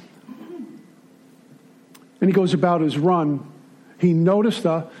 And he goes about his run. He noticed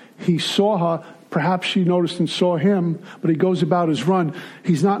her, he saw her, perhaps she noticed and saw him, but he goes about his run.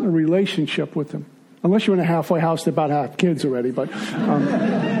 He's not in a relationship with him. Unless you're in a halfway house that about have kids already, but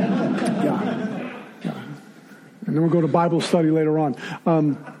yeah. And then we'll go to Bible study later on.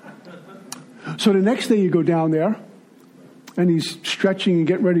 So the next day you go down there, and he's stretching and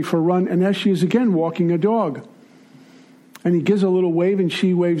getting ready for a run, and there she is again walking a dog. And he gives a little wave, and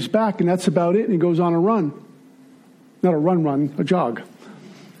she waves back, and that's about it, and he goes on a run. Not a run, a jog.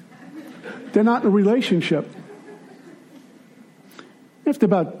 They're not in a relationship. After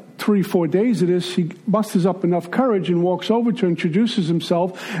about 3-4 days of this, he musters up enough courage and walks over to her, introduces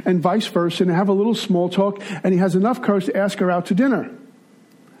himself, and vice versa, and have a little small talk, and he has enough courage to ask her out to dinner.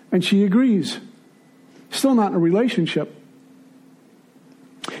 And she agrees. Still not in a relationship.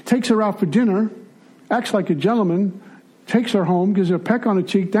 Takes her out for dinner, acts like a gentleman, takes her home, gives her a peck on the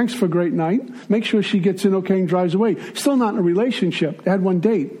cheek, thanks for a great night, makes sure she gets in okay and drives away. Still not in a relationship. They had one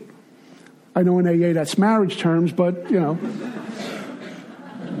date. I know in AA that's marriage terms, but,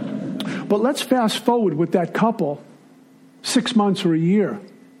 But let's fast forward with that couple 6 months or a year.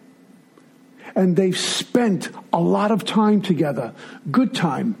 And they've spent a lot of time together. Good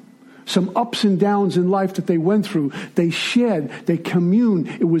time. Some ups and downs in life that they went through. They shared. They communed.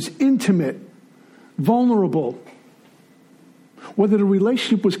 It was intimate. Vulnerable. Whether the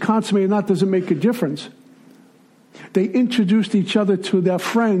relationship was consummated or not doesn't make a difference. They introduced each other to their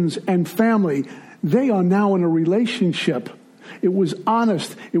friends and family. They are now in a relationship. It was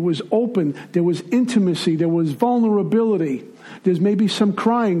honest. It was open. There was intimacy. There was vulnerability. There's maybe some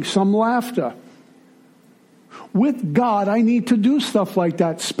crying, some laughter. With God, I need to do stuff like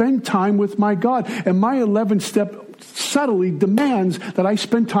that. Spend time with my God. And my 11th step subtly demands that I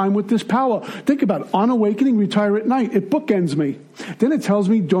spend time with this power. Think about it. On awakening, retire at night. It bookends me. Then it tells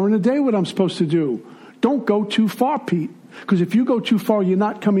me during the day what I'm supposed to do. Don't go too far, Pete. Because if you go too far, you're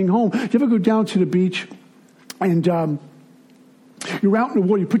not coming home. You ever go down to the beach and you're out in the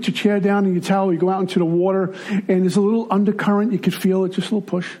water, you put your chair down and your towel, you go out into the water, and there's a little undercurrent, you can feel it, just a little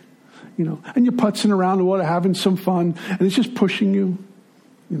push, and you're putzing around the water, having some fun, and it's just pushing you,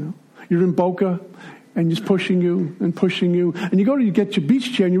 You're in Boca, and just pushing you and pushing you. And you go to get your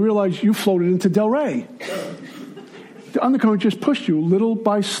beach chair and you realize you floated into Delray. The undercurrent just pushed you little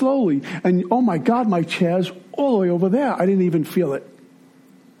by slowly. And oh my God, my chair's all the way over there. I didn't even feel it.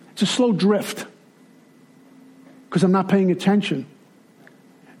 It's a slow drift because I'm not paying attention.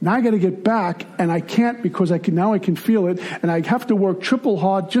 Now I got to get back, and I can't because now I can feel it, and I have to work triple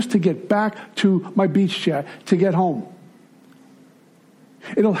hard just to get back to my beach chair, to get home.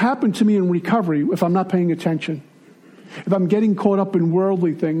 It'll happen to me in recovery if I'm not paying attention. If I'm getting caught up in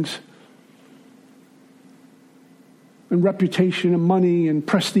worldly things, and reputation and money and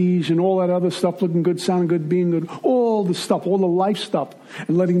prestige and all that other stuff, looking good, sounding good, being good, all the stuff, all the life stuff,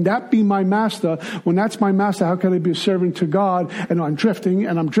 and letting that be my master. When that's my master, how can I be a servant to God? And I'm drifting,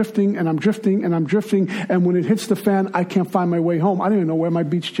 and I'm drifting, and I'm drifting, and I'm drifting, and when it hits the fan, I can't find my way home. I don't even know where my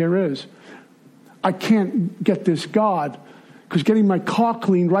beach chair is. I can't get this God, because getting my car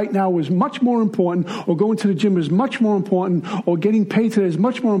cleaned right now is much more important, or going to the gym is much more important, or getting paid today is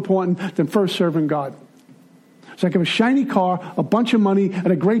much more important than first serving God. It's like I have a shiny car, a bunch of money, and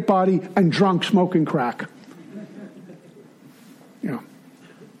a great body, and drunk smoking crack. Yeah.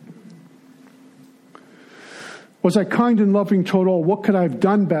 Was I kind and loving toward all? What could I have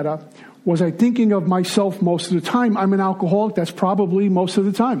done better? Was I thinking of myself most of the time? I'm an alcoholic. That's probably most of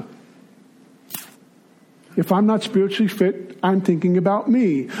the time. If I'm not spiritually fit, I'm thinking about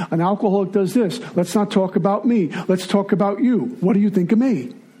me. An alcoholic does this. Let's not talk about me. Let's talk about you. What do you think of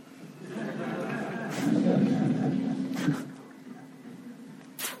me?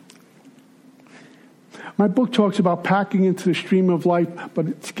 My book talks about packing into the stream of life, but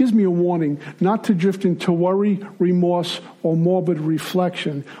it gives me a warning not to drift into worry, remorse, or morbid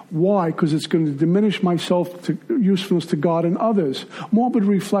reflection. Why? Because it's going to diminish my usefulness to God and others. Morbid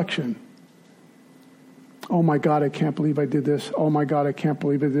reflection. Oh my God, I can't believe I did this. Oh my God, I can't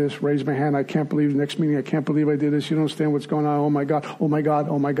believe I did this. Raise my hand. I can't believe it. Next meeting, I can't believe I did this. You don't understand what's going on. Oh my God, oh my God,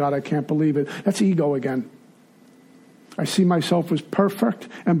 oh my God, I can't believe it. That's ego again. I see myself as perfect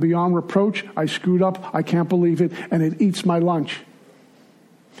and beyond reproach. I screwed up. I can't believe it. And it eats my lunch.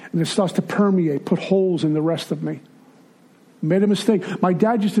 And it starts to permeate, put holes in the rest of me. Made a mistake. My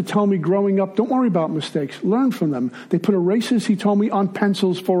dad used to tell me growing up, don't worry about mistakes. Learn from them. They put erasers, he told me, on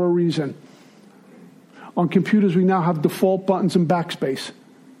pencils for a reason. On computers, we now have default buttons and backspace.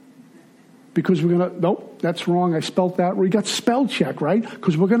 Because we're going to, nope, that's wrong. I spelled that. We got spell check, right?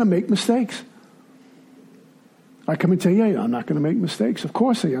 Because we're going to make mistakes. I come and tell you, I'm not going to make mistakes. Of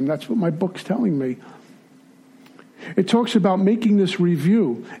course I am. That's what my book's telling me. It talks about making this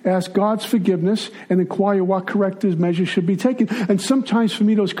review. Ask God's forgiveness and inquire what corrective measures should be taken. And sometimes for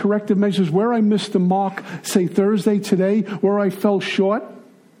me, those corrective measures, where I missed the mark, say Thursday, today, where I fell short,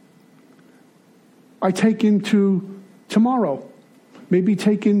 I take into tomorrow. Maybe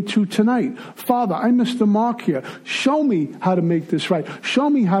take into tonight. Father, I missed the mark here. Show me how to make this right. Show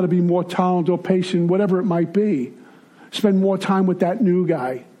me how to be more tolerant or patient, whatever it might be. Spend more time with that new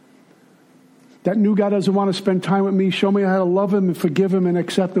guy. That new guy doesn't want to spend time with me. Show me how to love him and forgive him and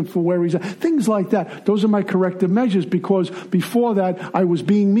accept him for where he's at. Things like that. Those are my corrective measures, because before that, I was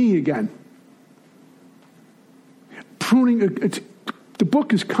being me again. Pruning, the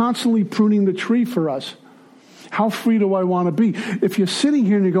book is constantly pruning the tree for us. How free do I want to be? If you're sitting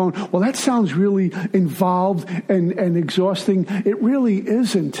here and you're going, well, that sounds really involved and exhausting. It really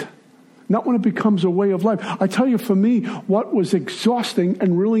isn't. Not when it becomes a way of life. I tell you, for me, what was exhausting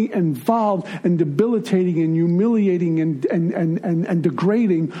and really involved and debilitating and humiliating and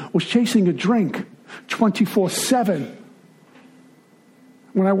degrading was chasing a drink 24/7.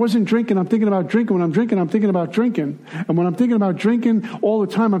 When I wasn't drinking, I'm thinking about drinking. When I'm drinking, I'm thinking about drinking. And when I'm thinking about drinking all the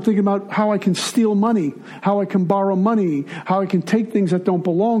time, I'm thinking about how I can steal money, how I can borrow money, how I can take things that don't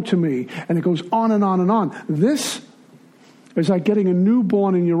belong to me. And it goes on and on and on. This is like getting a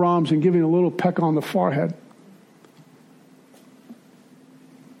newborn in your arms and giving a little peck on the forehead.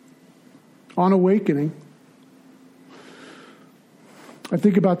 On awakening, I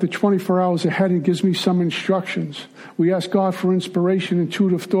think about the 24 hours ahead and gives me some instructions. We ask God for inspiration,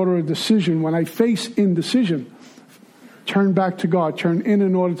 intuitive thought, or a decision. When I face indecision, turn back to God. Turn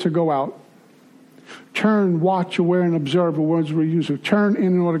in order to go out. Turn, watch, aware, and observe are words we use. Turn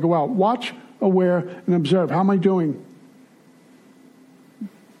in order to go out. Watch, aware, and observe. How am I doing?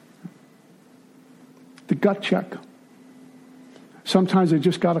 The gut check. Sometimes I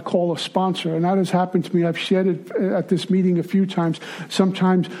just got to call a sponsor, and that has happened to me. I've shared it at this meeting a few times.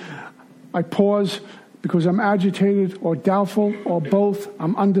 Sometimes I pause because I'm agitated or doubtful or both.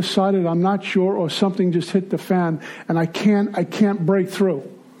 I'm undecided, I'm not sure, or something just hit the fan, and I can't break through.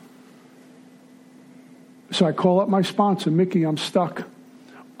 So I call up my sponsor, Mickey. I'm stuck.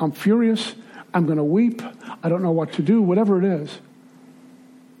 I'm furious. I'm going to weep. I don't know what to do, whatever it is.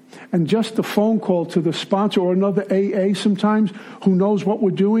 And just the phone call to the sponsor or another AA sometimes who knows what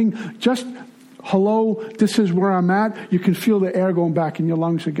we're doing, just, hello, this is where I'm at. You can feel the air going back in your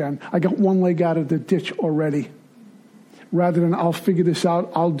lungs again. I got one leg out of the ditch already. Rather than I'll figure this out,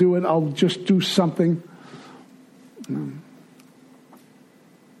 I'll do it, I'll just do something.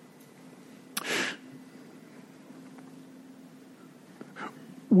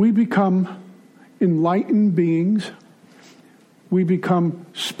 We become enlightened beings. We become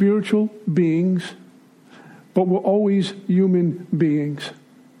spiritual beings, but we're always human beings.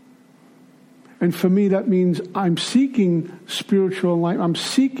 And for me, that means I'm seeking spiritual enlightenment. I'm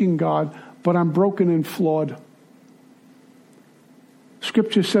seeking God, but I'm broken and flawed.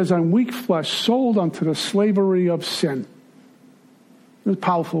 Scripture says, I'm weak flesh, sold unto the slavery of sin. Those are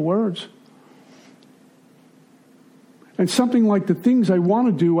powerful words. And something like the things I want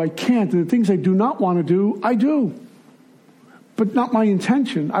to do, I can't. And the things I do not want to do, I do. But not my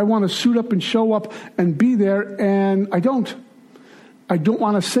intention. I want to suit up and show up and be there, and I don't. I don't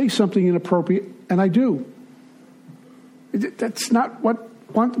want to say something inappropriate, and I do. That's not what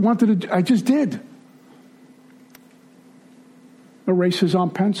I wanted to do. I just did. Erasers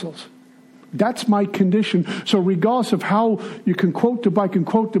on pencils. That's my condition. So regardless of how you can quote the book, I can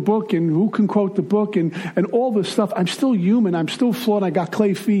quote the book, and who can quote the book, and all this stuff, I'm still human. I'm still flawed. I got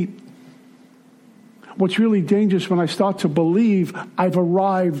clay feet. What's really dangerous when I start to believe I've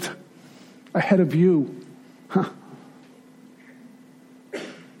arrived ahead of you.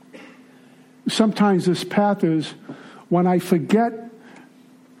 Sometimes this path is when I forget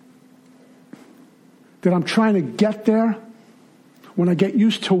that I'm trying to get there. When I get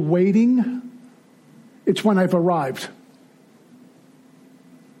used to waiting, it's when I've arrived.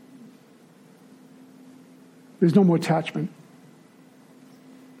 There's no more attachment.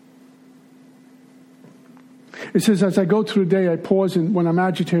 It says, as I go through the day, I pause, and when I'm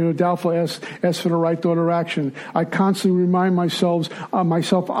agitated or doubtful, ask for the right thought or action. I constantly remind myself,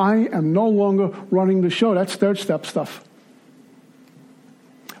 I am no longer running the show. That's third step stuff.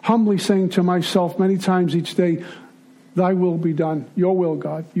 Humbly saying to myself many times each day, thy will be done. Your will,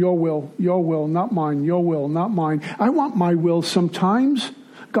 God. Your will, not mine. Your will, not mine. I want my will sometimes.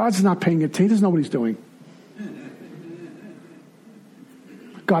 God's not paying attention. He doesn't know what he's doing.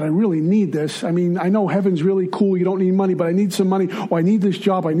 God, I really need this. I mean, I know heaven's really cool. You don't need money, but I need some money. Or I need this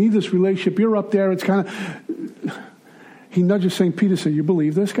job. I need this relationship. You're up there. It's kind of... He nudges St. Peter, said, you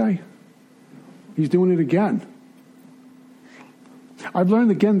believe this guy? He's doing it again. I've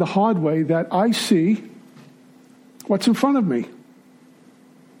learned again the hard way that I see what's in front of me.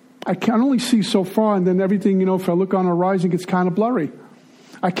 I can only see so far, and then everything, if I look on the horizon, it gets kind of blurry.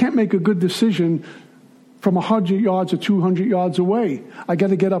 I can't make a good decision from 100 yards or 200 yards away. I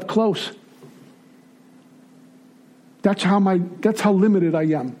got to get up close. That's how limited I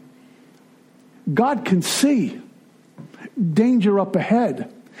am. God can see danger up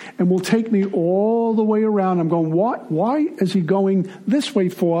ahead and will take me all the way around. I'm going, what? Why is he going this way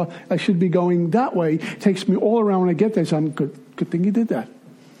for? I should be going that way. Takes me all around when I get there. So I'm good thing he did that.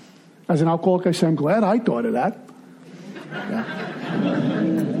 As an alcoholic, I say, I'm glad I thought of that. Yeah.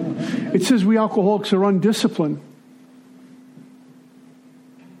 It says we alcoholics are undisciplined,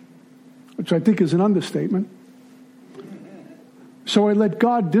 which I think is an understatement. So I let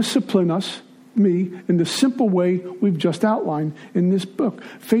God discipline me, in the simple way we've just outlined in this book.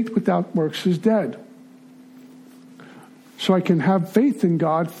 Faith without works is dead. So I can have faith in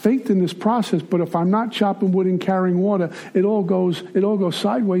God, faith in this process, but if I'm not chopping wood and carrying water, it all goes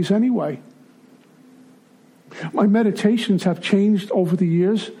sideways anyway. My meditations have changed over the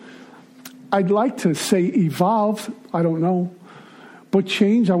years. I'd like to say evolved, I don't know, but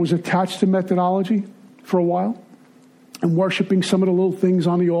changed. I was attached to methodology for a while and worshiping some of the little things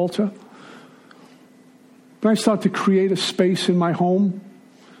on the altar. Then I started to create a space in my home,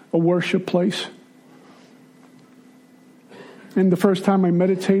 a worship place. And the first time I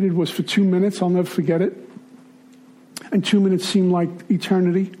meditated was for 2 minutes. I'll never forget it. And 2 minutes seemed like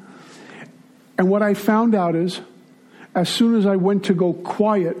eternity. And what I found out is, as soon as I went to go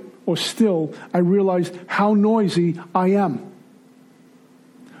quiet or still, I realized how noisy I am.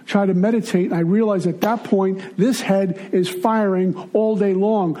 Try to meditate, and I realized at that point, this head is firing all day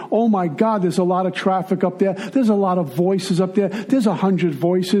long. Oh my God, there's a lot of traffic up there. There's a lot of voices up there. There's 100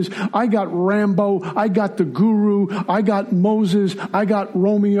 voices. I got Rambo. I got the guru. I got Moses. I got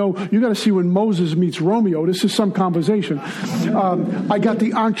Romeo. You got to see when Moses meets Romeo. This is some conversation. I got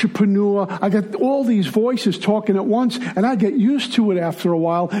the entrepreneur. I got all these voices talking at once, and I get used to it after a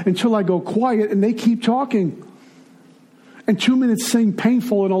while until I go quiet and they keep talking. And 2 minutes seem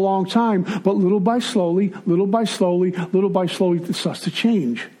painful in a long time, but little by slowly, it starts to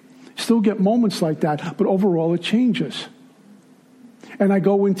change. Still get moments like that, but overall it changes. And I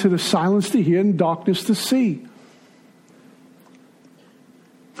go into the silence to hear and darkness to see.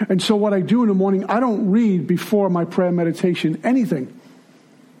 And so what I do in the morning, I don't read before my prayer meditation anything.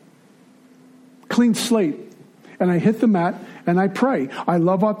 Clean slate. And I hit the mat and I pray. I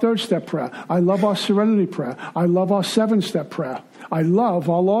love our 3rd-step prayer. I love our serenity prayer. I love our 7-step prayer. I love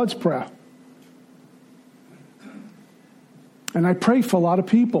our Lord's Prayer. And I pray for a lot of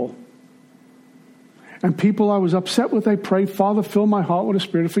people. And people I was upset with, I pray, Father, fill my heart with a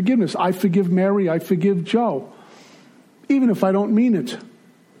spirit of forgiveness. I forgive Mary. I forgive Joe. Even if I don't mean it.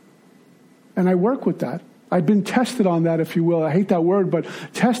 And I work with that. I've been tested on that, if you will. I hate that word, but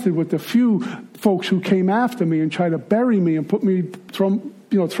tested with the few folks who came after me and tried to bury me and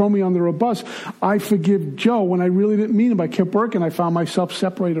throw me under a bus. I forgive Joe when I really didn't mean it. I kept working. I found myself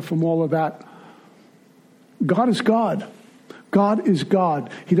separated from all of that. God is God. God is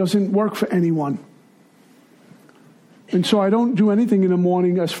God. He doesn't work for anyone. And so I don't do anything in the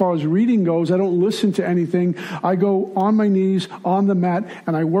morning as far as reading goes. I don't listen to anything. I go on my knees, on the mat,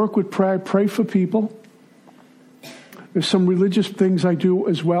 and I work with prayer. I pray for people. There's some religious things I do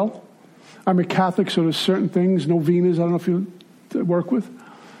as well. I'm a Catholic, so there's certain things, novenas, I don't know if you work with.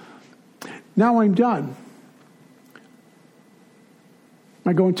 Now I'm done.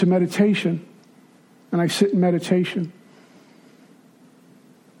 I go into meditation, and I sit in meditation.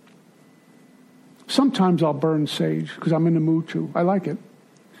 Sometimes I'll burn sage because I'm in the mood to. I like it.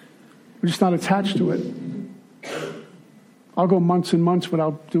 I'm just not attached to it. I'll go months and months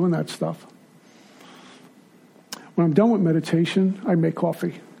without doing that stuff. When I'm done with meditation, I make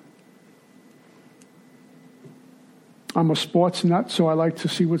coffee. I'm a sports nut, so I like to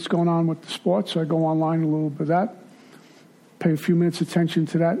see what's going on with the sports. So I go online a little bit of that, pay a few minutes attention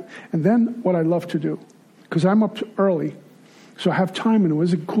to that. And then what I love to do, because I'm up early, so I have time, and it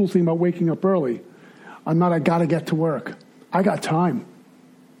was a cool thing about waking up early. I got to get to work. I got time.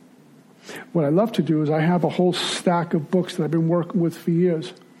 What I love to do is I have a whole stack of books that I've been working with for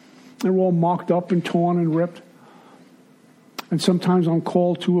years. They're all marked up and torn and ripped. And sometimes I'm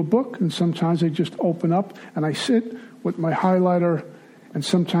called to a book, and sometimes I just open up and I sit with my highlighter, and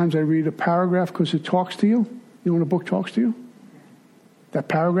sometimes I read a paragraph because it talks to you. You know when a book talks to you? That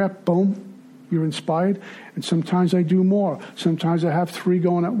paragraph, boom, you're inspired. And sometimes I do more. Sometimes I have 3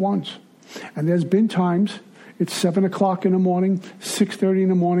 going at once. And there's been times, it's 7 o'clock in the morning, 6:30 in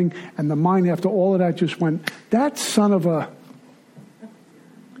the morning, and the mind after all of that just went, that son of a...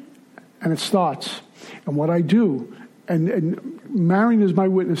 And it starts. And what I do, and Marion is my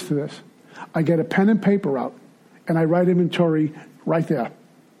witness to this, I get a pen and paper out, and I write inventory right there.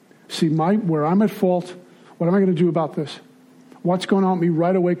 See where I'm at fault, what am I going to do about this? What's going on with me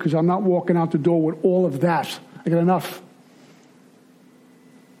right away, because I'm not walking out the door with all of that. I got enough.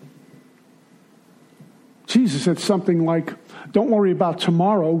 Jesus said something like, don't worry about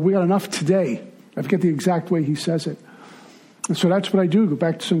tomorrow, we got enough today. I forget the exact way he says it. And so that's what I do, go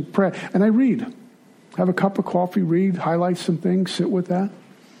back to some prayer. And I read. Have a cup of coffee, read, highlight some things, sit with that.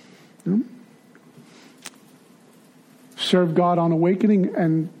 Serve God on awakening,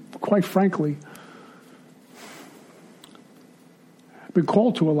 and quite frankly, I've been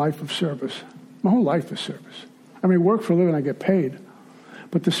called to a life of service. My whole life is service. I mean, work for a living, I get paid.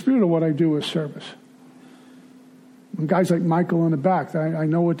 But the spirit of what I do is service. And guys like Michael in the back, I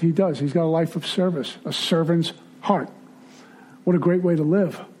know what he does. He's got a life of service, a servant's heart. What a great way to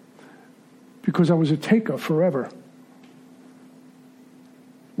live. Because I was a taker forever.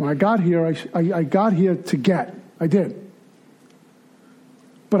 When I got here, I got here to get. I did.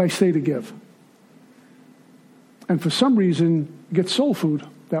 But I stay to give. And for some reason, get soul food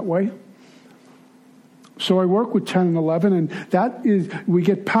that way. So I work with 10 and 11, and that is, we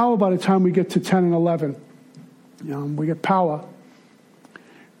get power by the time we get to 10 and 11. We get power.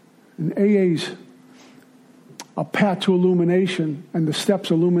 And AA's a path to illumination, and the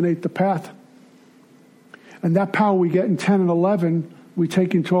steps illuminate the path. And that power we get in 10 and 11, we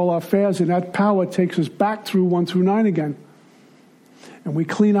take into all our affairs, and that power takes us back through 1 through 9 again. And we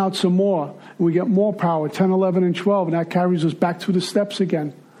clean out some more, and we get more power, 10, 11, and 12, and that carries us back through the steps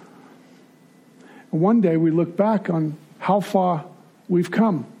again. And one day we look back on how far we've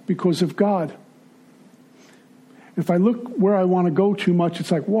come because of God. If I look where I want to go too much,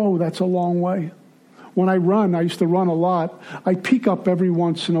 it's like, whoa, that's a long way. When I run, I used to run a lot. I peek up every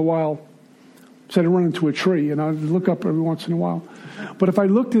once in a while. So I run into a tree, and I look up every once in a while. But if I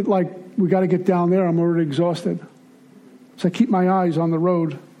looked at like, we got to get down there, I'm already exhausted. So I keep my eyes on the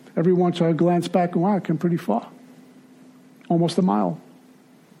road. Every once I glance back and wow, I come pretty far. almost a mile.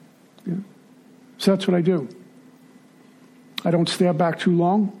 Yeah. So that's what I do. I don't stare back too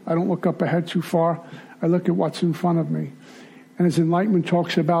long. I don't look up ahead too far. I look at what's in front of me. And as Enlightenment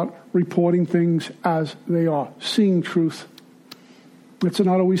talks about reporting things as they are, seeing truth. It's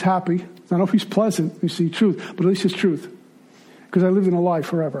not always happy. It's not always pleasant. You see truth, but at least it's truth. Because I lived in a lie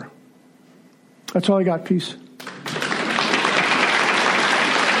forever. That's all I got. Peace.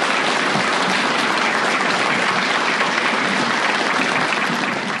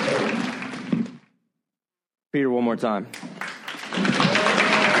 Peter, one more time.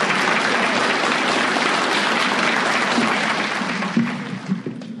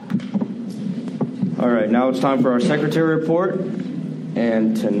 All right, now it's time for our secretary report.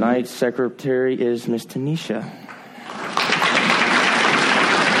 And tonight's secretary is Miss Tanisha.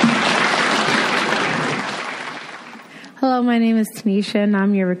 Hello, my name is Tanisha, and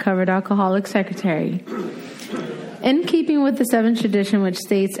I'm your recovered alcoholic secretary. In keeping with the seventh tradition, which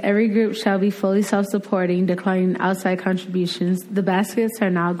states every group shall be fully self-supporting, declining outside contributions, the baskets are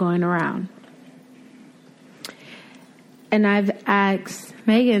now going around. And I've asked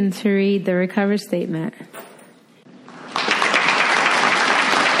Megan to read the recovery statement.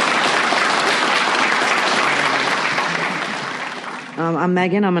 I'm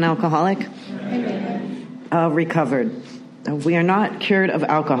Megan. I'm an alcoholic. Recovered. We are not cured of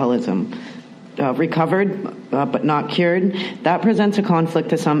alcoholism. Recovered, but not cured. That presents a conflict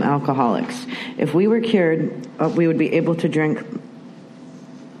to some alcoholics. If we were cured, we would be able to drink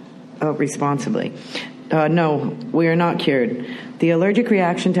responsibly. No, we are not cured. The allergic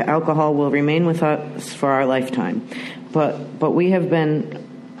reaction to alcohol will remain with us for our lifetime. But we have been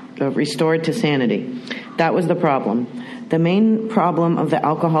restored to sanity. That was the problem. The main problem of the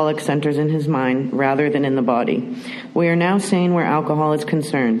alcoholic centers in his mind rather than in the body. We are now sane where alcohol is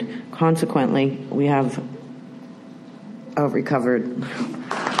concerned. Consequently, we have recovered. Great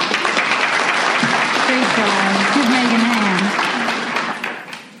job. Give Megan a hand.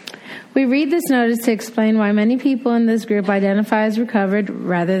 We read this notice to explain why many people in this group identify as recovered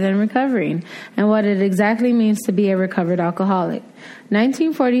rather than recovering, and what it exactly means to be a recovered alcoholic.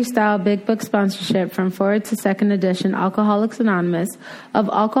 1940-style Big Book sponsorship from forward to second edition Alcoholics Anonymous of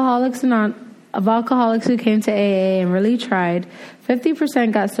alcoholics who came to AA and really tried.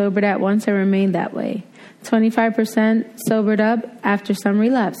 50% got sobered at once and remained that way. 25% sobered up after some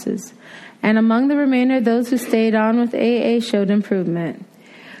relapses. And among the remainder, those who stayed on with AA showed improvement.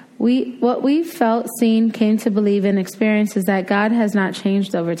 What we felt, seen, came to believe, and experienced is that God has not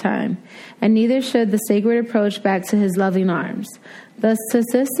changed over time, and neither should the sacred approach back to his loving arms. The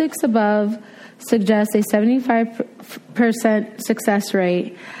statistics above suggest a 75% success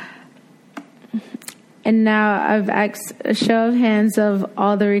rate. And now I've asked a show of hands of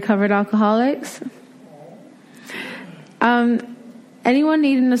all the recovered alcoholics. Anyone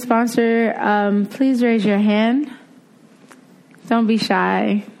needing a sponsor, please raise your hand. Don't be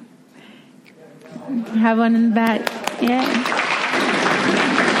shy. Have one in the back. Yeah.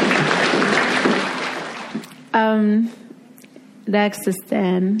 Next to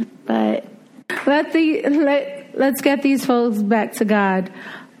stand, but let's get these folks back to God.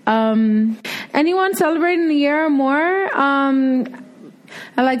 Anyone celebrating a year or more? I'd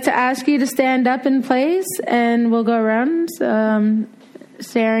like to ask you to stand up in place, and we'll go around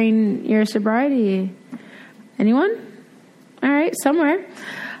sharing your sobriety. Anyone? All right, somewhere.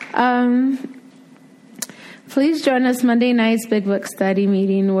 Please join us Monday night's Big Book study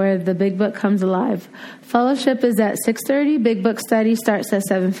meeting where the Big Book comes alive. Fellowship is at 6:30. Big Book study starts at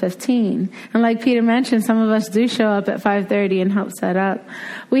 7:15. And like Peter mentioned, some of us do show up at 5:30 and help set up.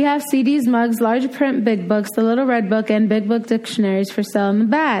 We have CDs, mugs, large print Big Books, the Little Red Book, and Big Book dictionaries for sale in the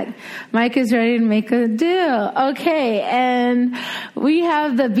back. Mike is ready to make a deal. Okay, and we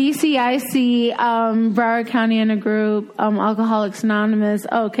have the BCIC, Broward County Intergroup, Alcoholics Anonymous.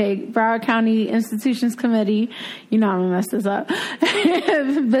 Okay, Broward County Institutions Committee. You know I'm going to mess this up.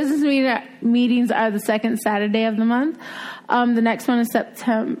 Business meetings are the second Saturday of the month. The next one is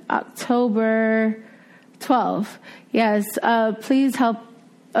October 12th. Yes, please help.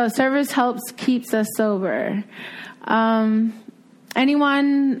 Service helps keeps us sober.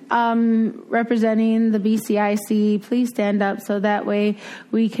 Anyone representing the BCIC, please stand up so that way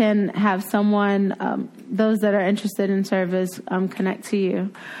we can have someone, those that are interested in service, connect to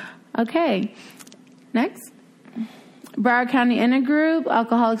you. Okay, next. Broward County Intergroup,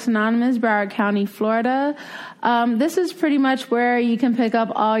 Alcoholics Anonymous, Broward County, Florida. This is pretty much where you can pick up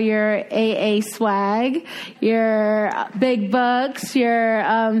all your AA swag, your big books, your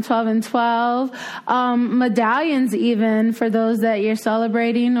 12 and 12, medallions even for those that you're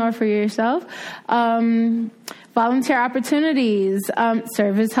celebrating or for yourself. Volunteer opportunities.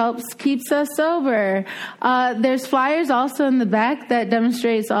 Service helps keeps us sober. There's flyers also in the back that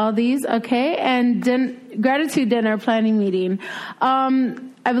demonstrates all these, okay? And gratitude dinner planning meeting.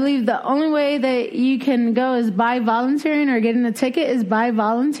 I believe the only way that you can go is by volunteering, or getting a ticket is by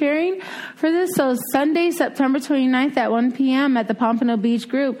volunteering for this. So Sunday, September 29th at 1 p.m. at the Pompano Beach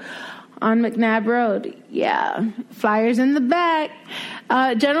Group on McNabb Road. Yeah, flyers in the back.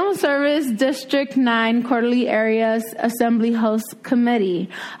 General Service District 9 Quarterly Area Assembly Host Committee,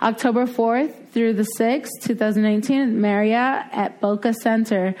 October 4th through the 6th, 2019, at Marriott at Boca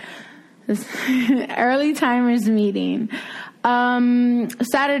Center. This early timers meeting.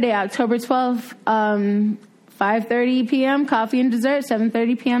 Saturday, October 12th, 5:30 p.m. coffee and dessert,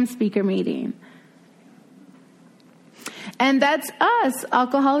 7:30 p.m. speaker meeting. And that's us,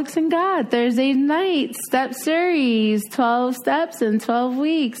 Alcoholics and God, Thursday night, step series, 12 steps in 12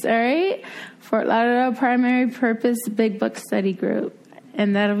 weeks, all right? Fort Lauderdale Primary Purpose Big Book Study Group.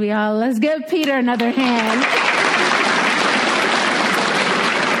 And that'll be all. Let's give Peter another hand.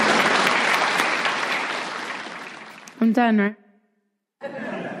 I'm done, right?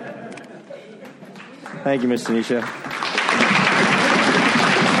 Thank you, Ms. Tanisha.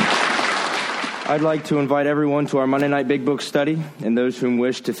 I'd like to invite everyone to our Monday night Big Book study, and those whom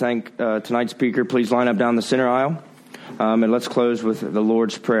wish to thank tonight's speaker, please line up down the center aisle, and let's close with the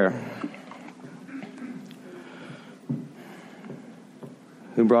Lord's Prayer.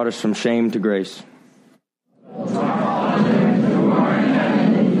 Who brought us from shame to grace.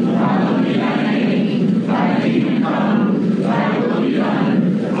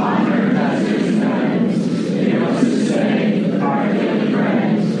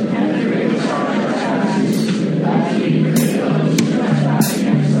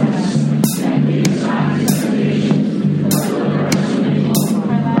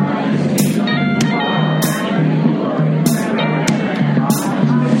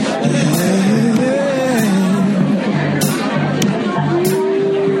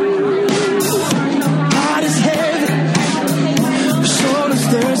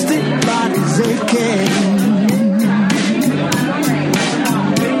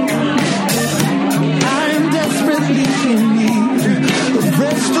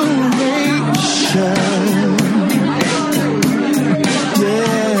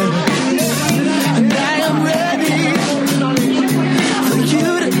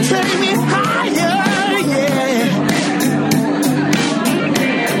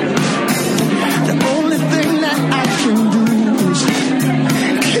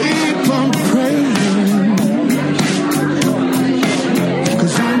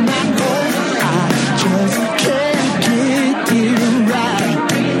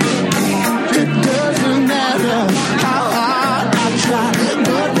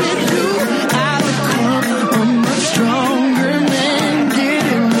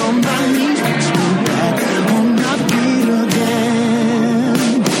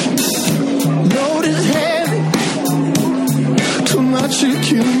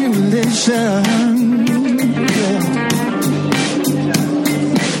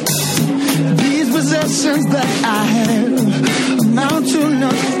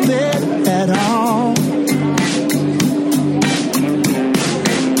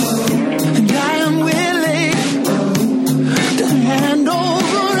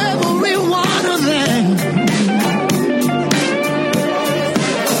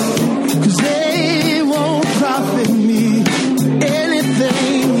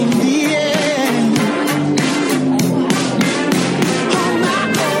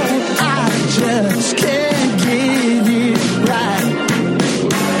 Can't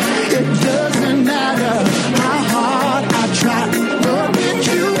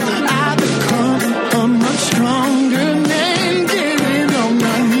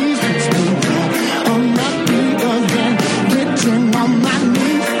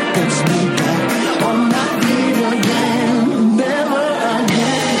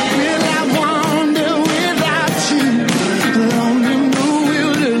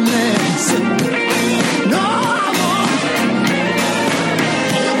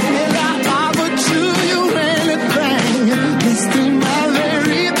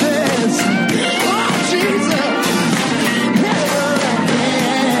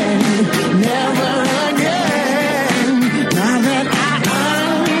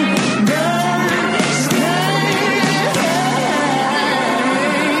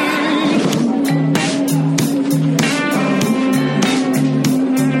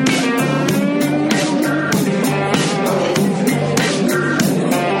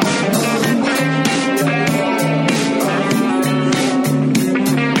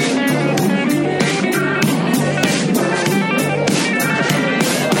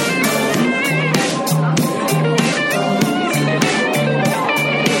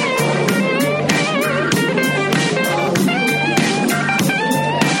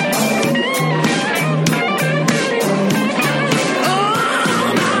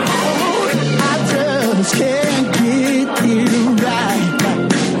just can't get it right.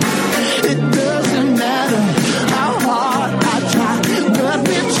 It doesn't matter how hard I try, but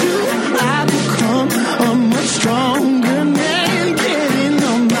with you I become a much stronger man. Getting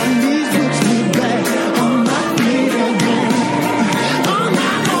on my knees puts me back on my feet again. On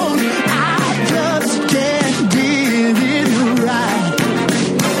my own, I just can't get it right.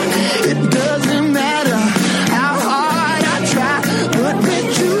 It doesn't matter how hard I try, but with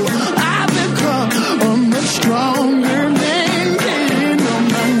you I become a much stronger man. Getting on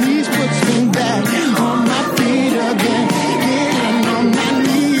my knees puts me back on my feet again. Getting on my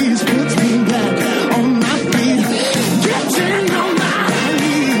knees puts me back on my feet. Getting on my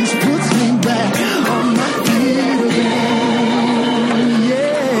knees puts me back on my feet again.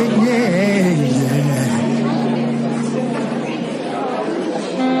 Yeah, yeah, yeah.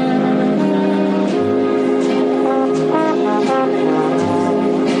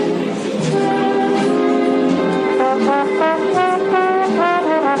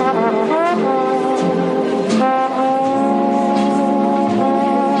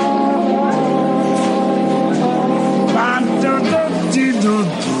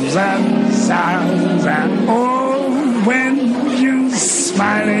 Oh, when you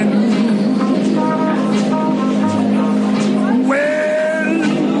smiling, when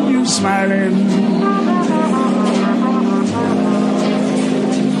you smiling,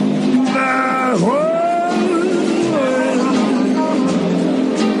 the whole world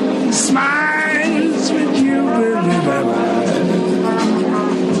smiles with you, baby.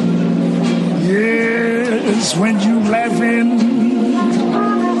 Yes, when you laughing.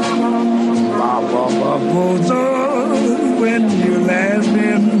 When you're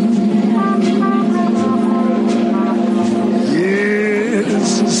laughing, yes,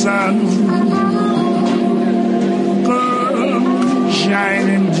 the sun comes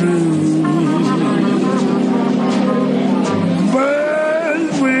shining through. But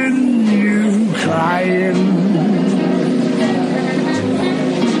when you're crying,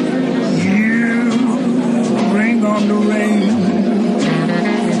 you bring on the rain.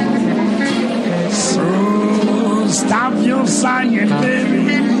 Stop your sighing,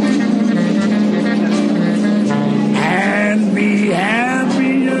 baby, and be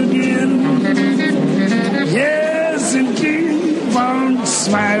happy again. Yes, and keep on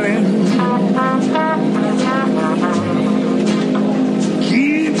smiling.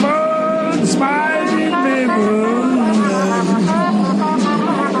 Keep on smiling, baby,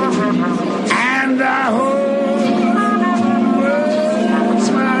 and I hope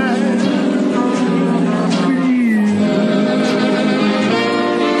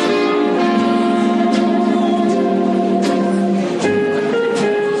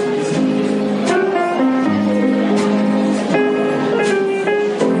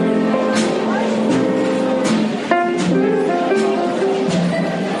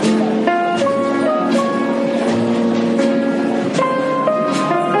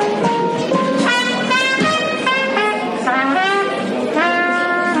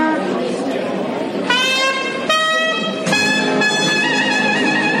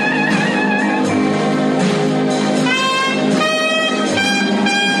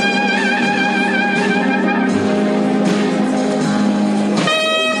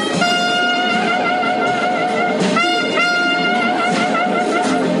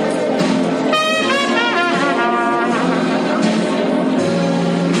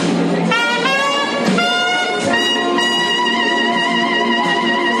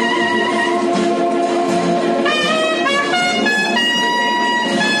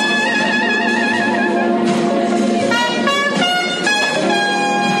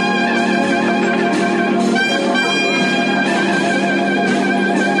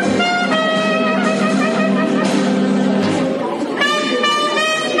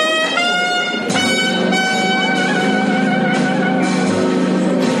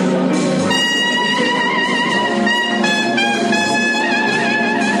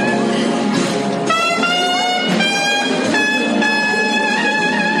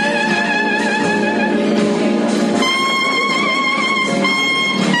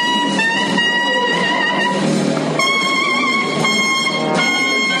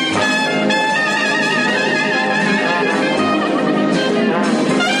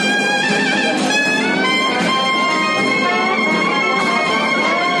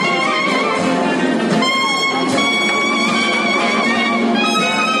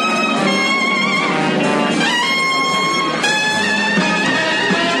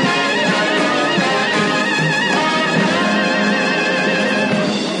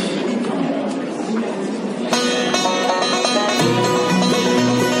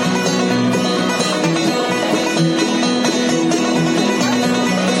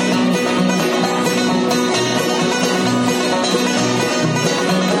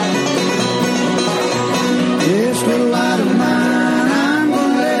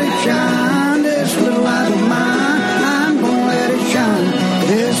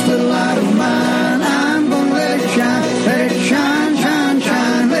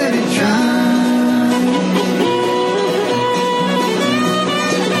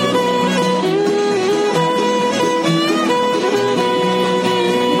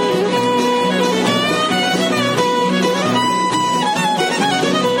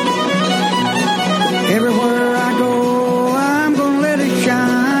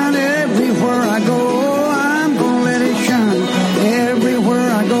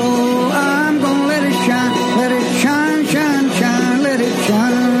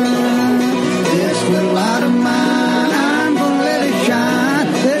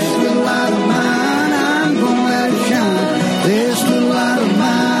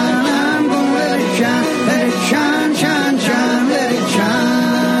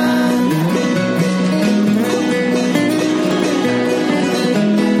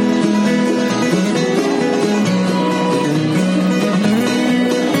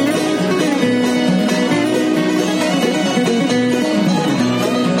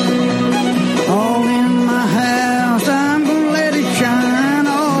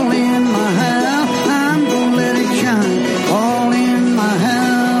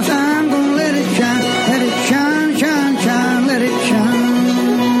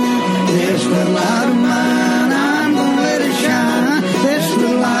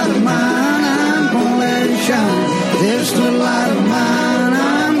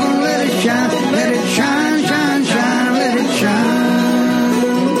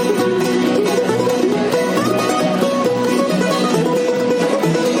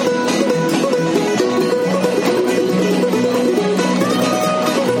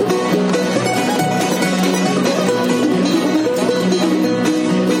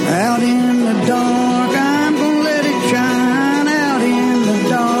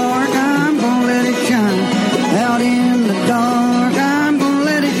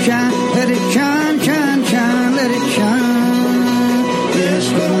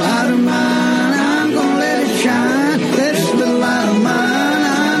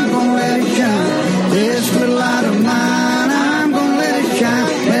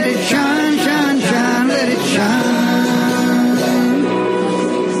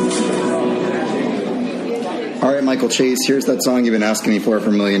Chase, here's that song you've been asking me for a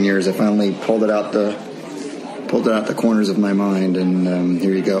million years. I finally pulled it out the corners of my mind, and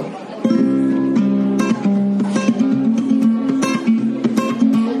here you go.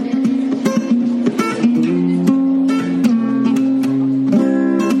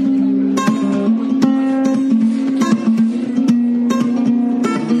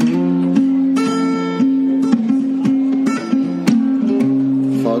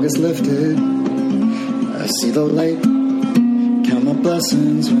 Lifted, I see the light, count my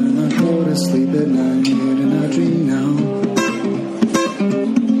blessings when I go to sleep at night, and I dream now.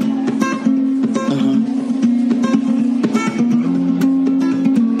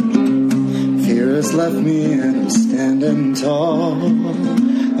 Fear has left me and I'm standing tall.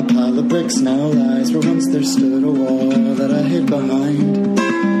 A pile of bricks now lies where once there stood a wall that I hid behind.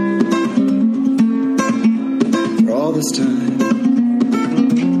 For all this time,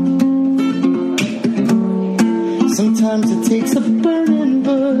 sometimes it takes a burning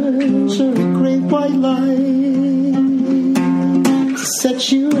bush or a great white light to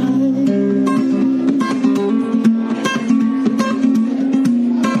set you right.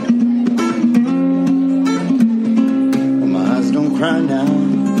 Well, my eyes don't cry now,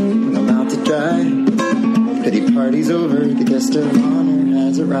 my mouth is dry. Pity party's over, the guest of honor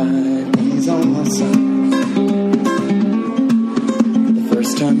has arrived. And he's on my side for the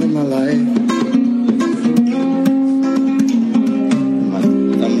first time in my life.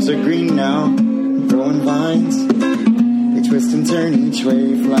 Are green now, growing vines. They twist and turn each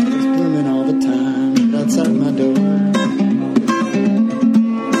way, flowers blooming all the time. But outside my door,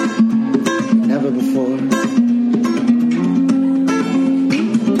 never before,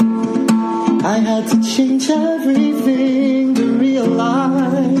 I had to change everything to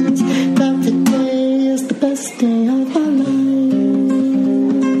realize that today is the best day of my life.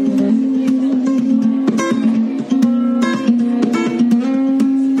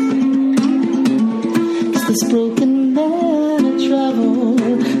 Broken man, I travel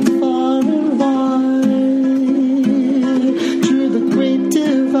far and wide through the great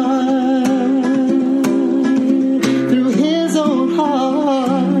divide, through his own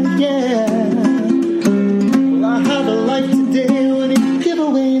heart, yeah. Well, I have a life today when it give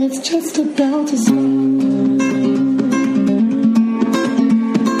away and it's just about to start.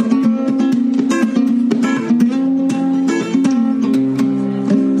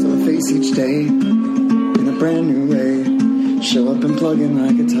 So I face each day brand new way, show up and plug in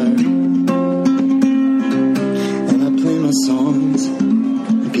my guitar, and I play my songs,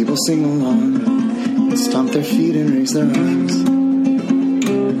 and people sing along, and stomp their feet and raise their arms.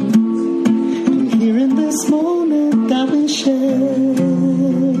 And here in this moment that we share,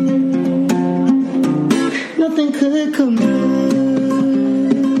 nothing could compare.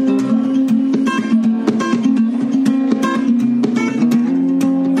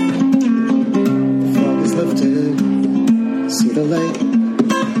 See the light,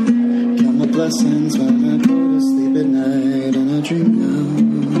 count my blessings when I go to sleep at night, and I dream now.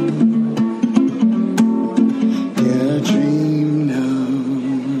 Yeah, I dream now,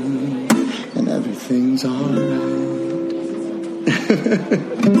 and everything's alright.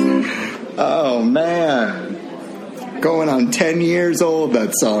 Oh man, going on 10 years old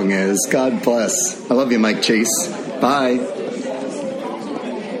that song is. God bless. I love you, Mike Chase. Bye.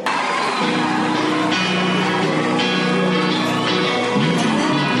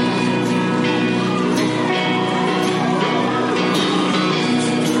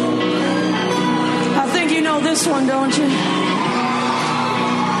 This one, don't you?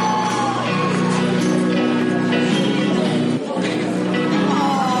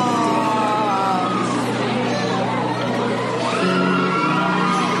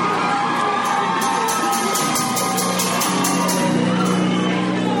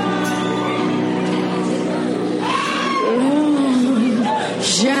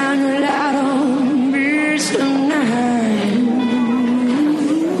 Shine a light on me tonight.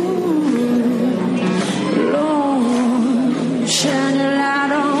 Lord,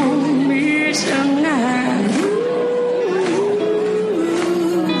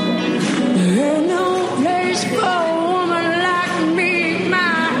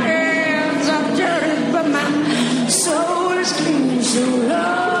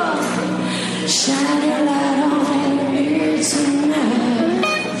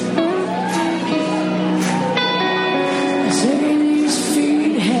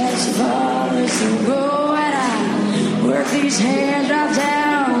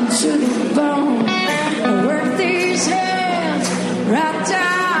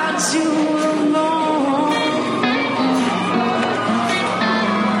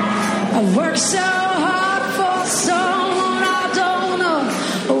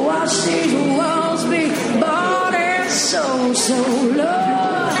 So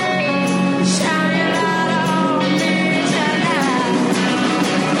Lord, shine your light on me tonight.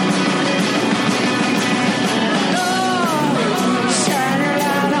 Lord, shine your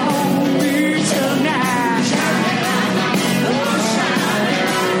light on me tonight. Lord, shine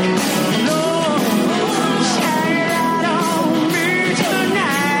your light on me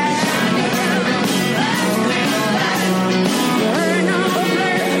tonight. There ain't no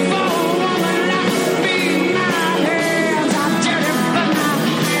place for a woman like me. My hands are dirty, but my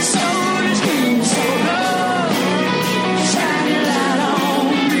soul is clean. So Lord, shine your light on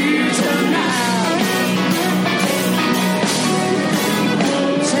me tonight.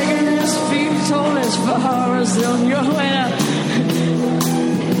 Taking this feet toll as far as on your way.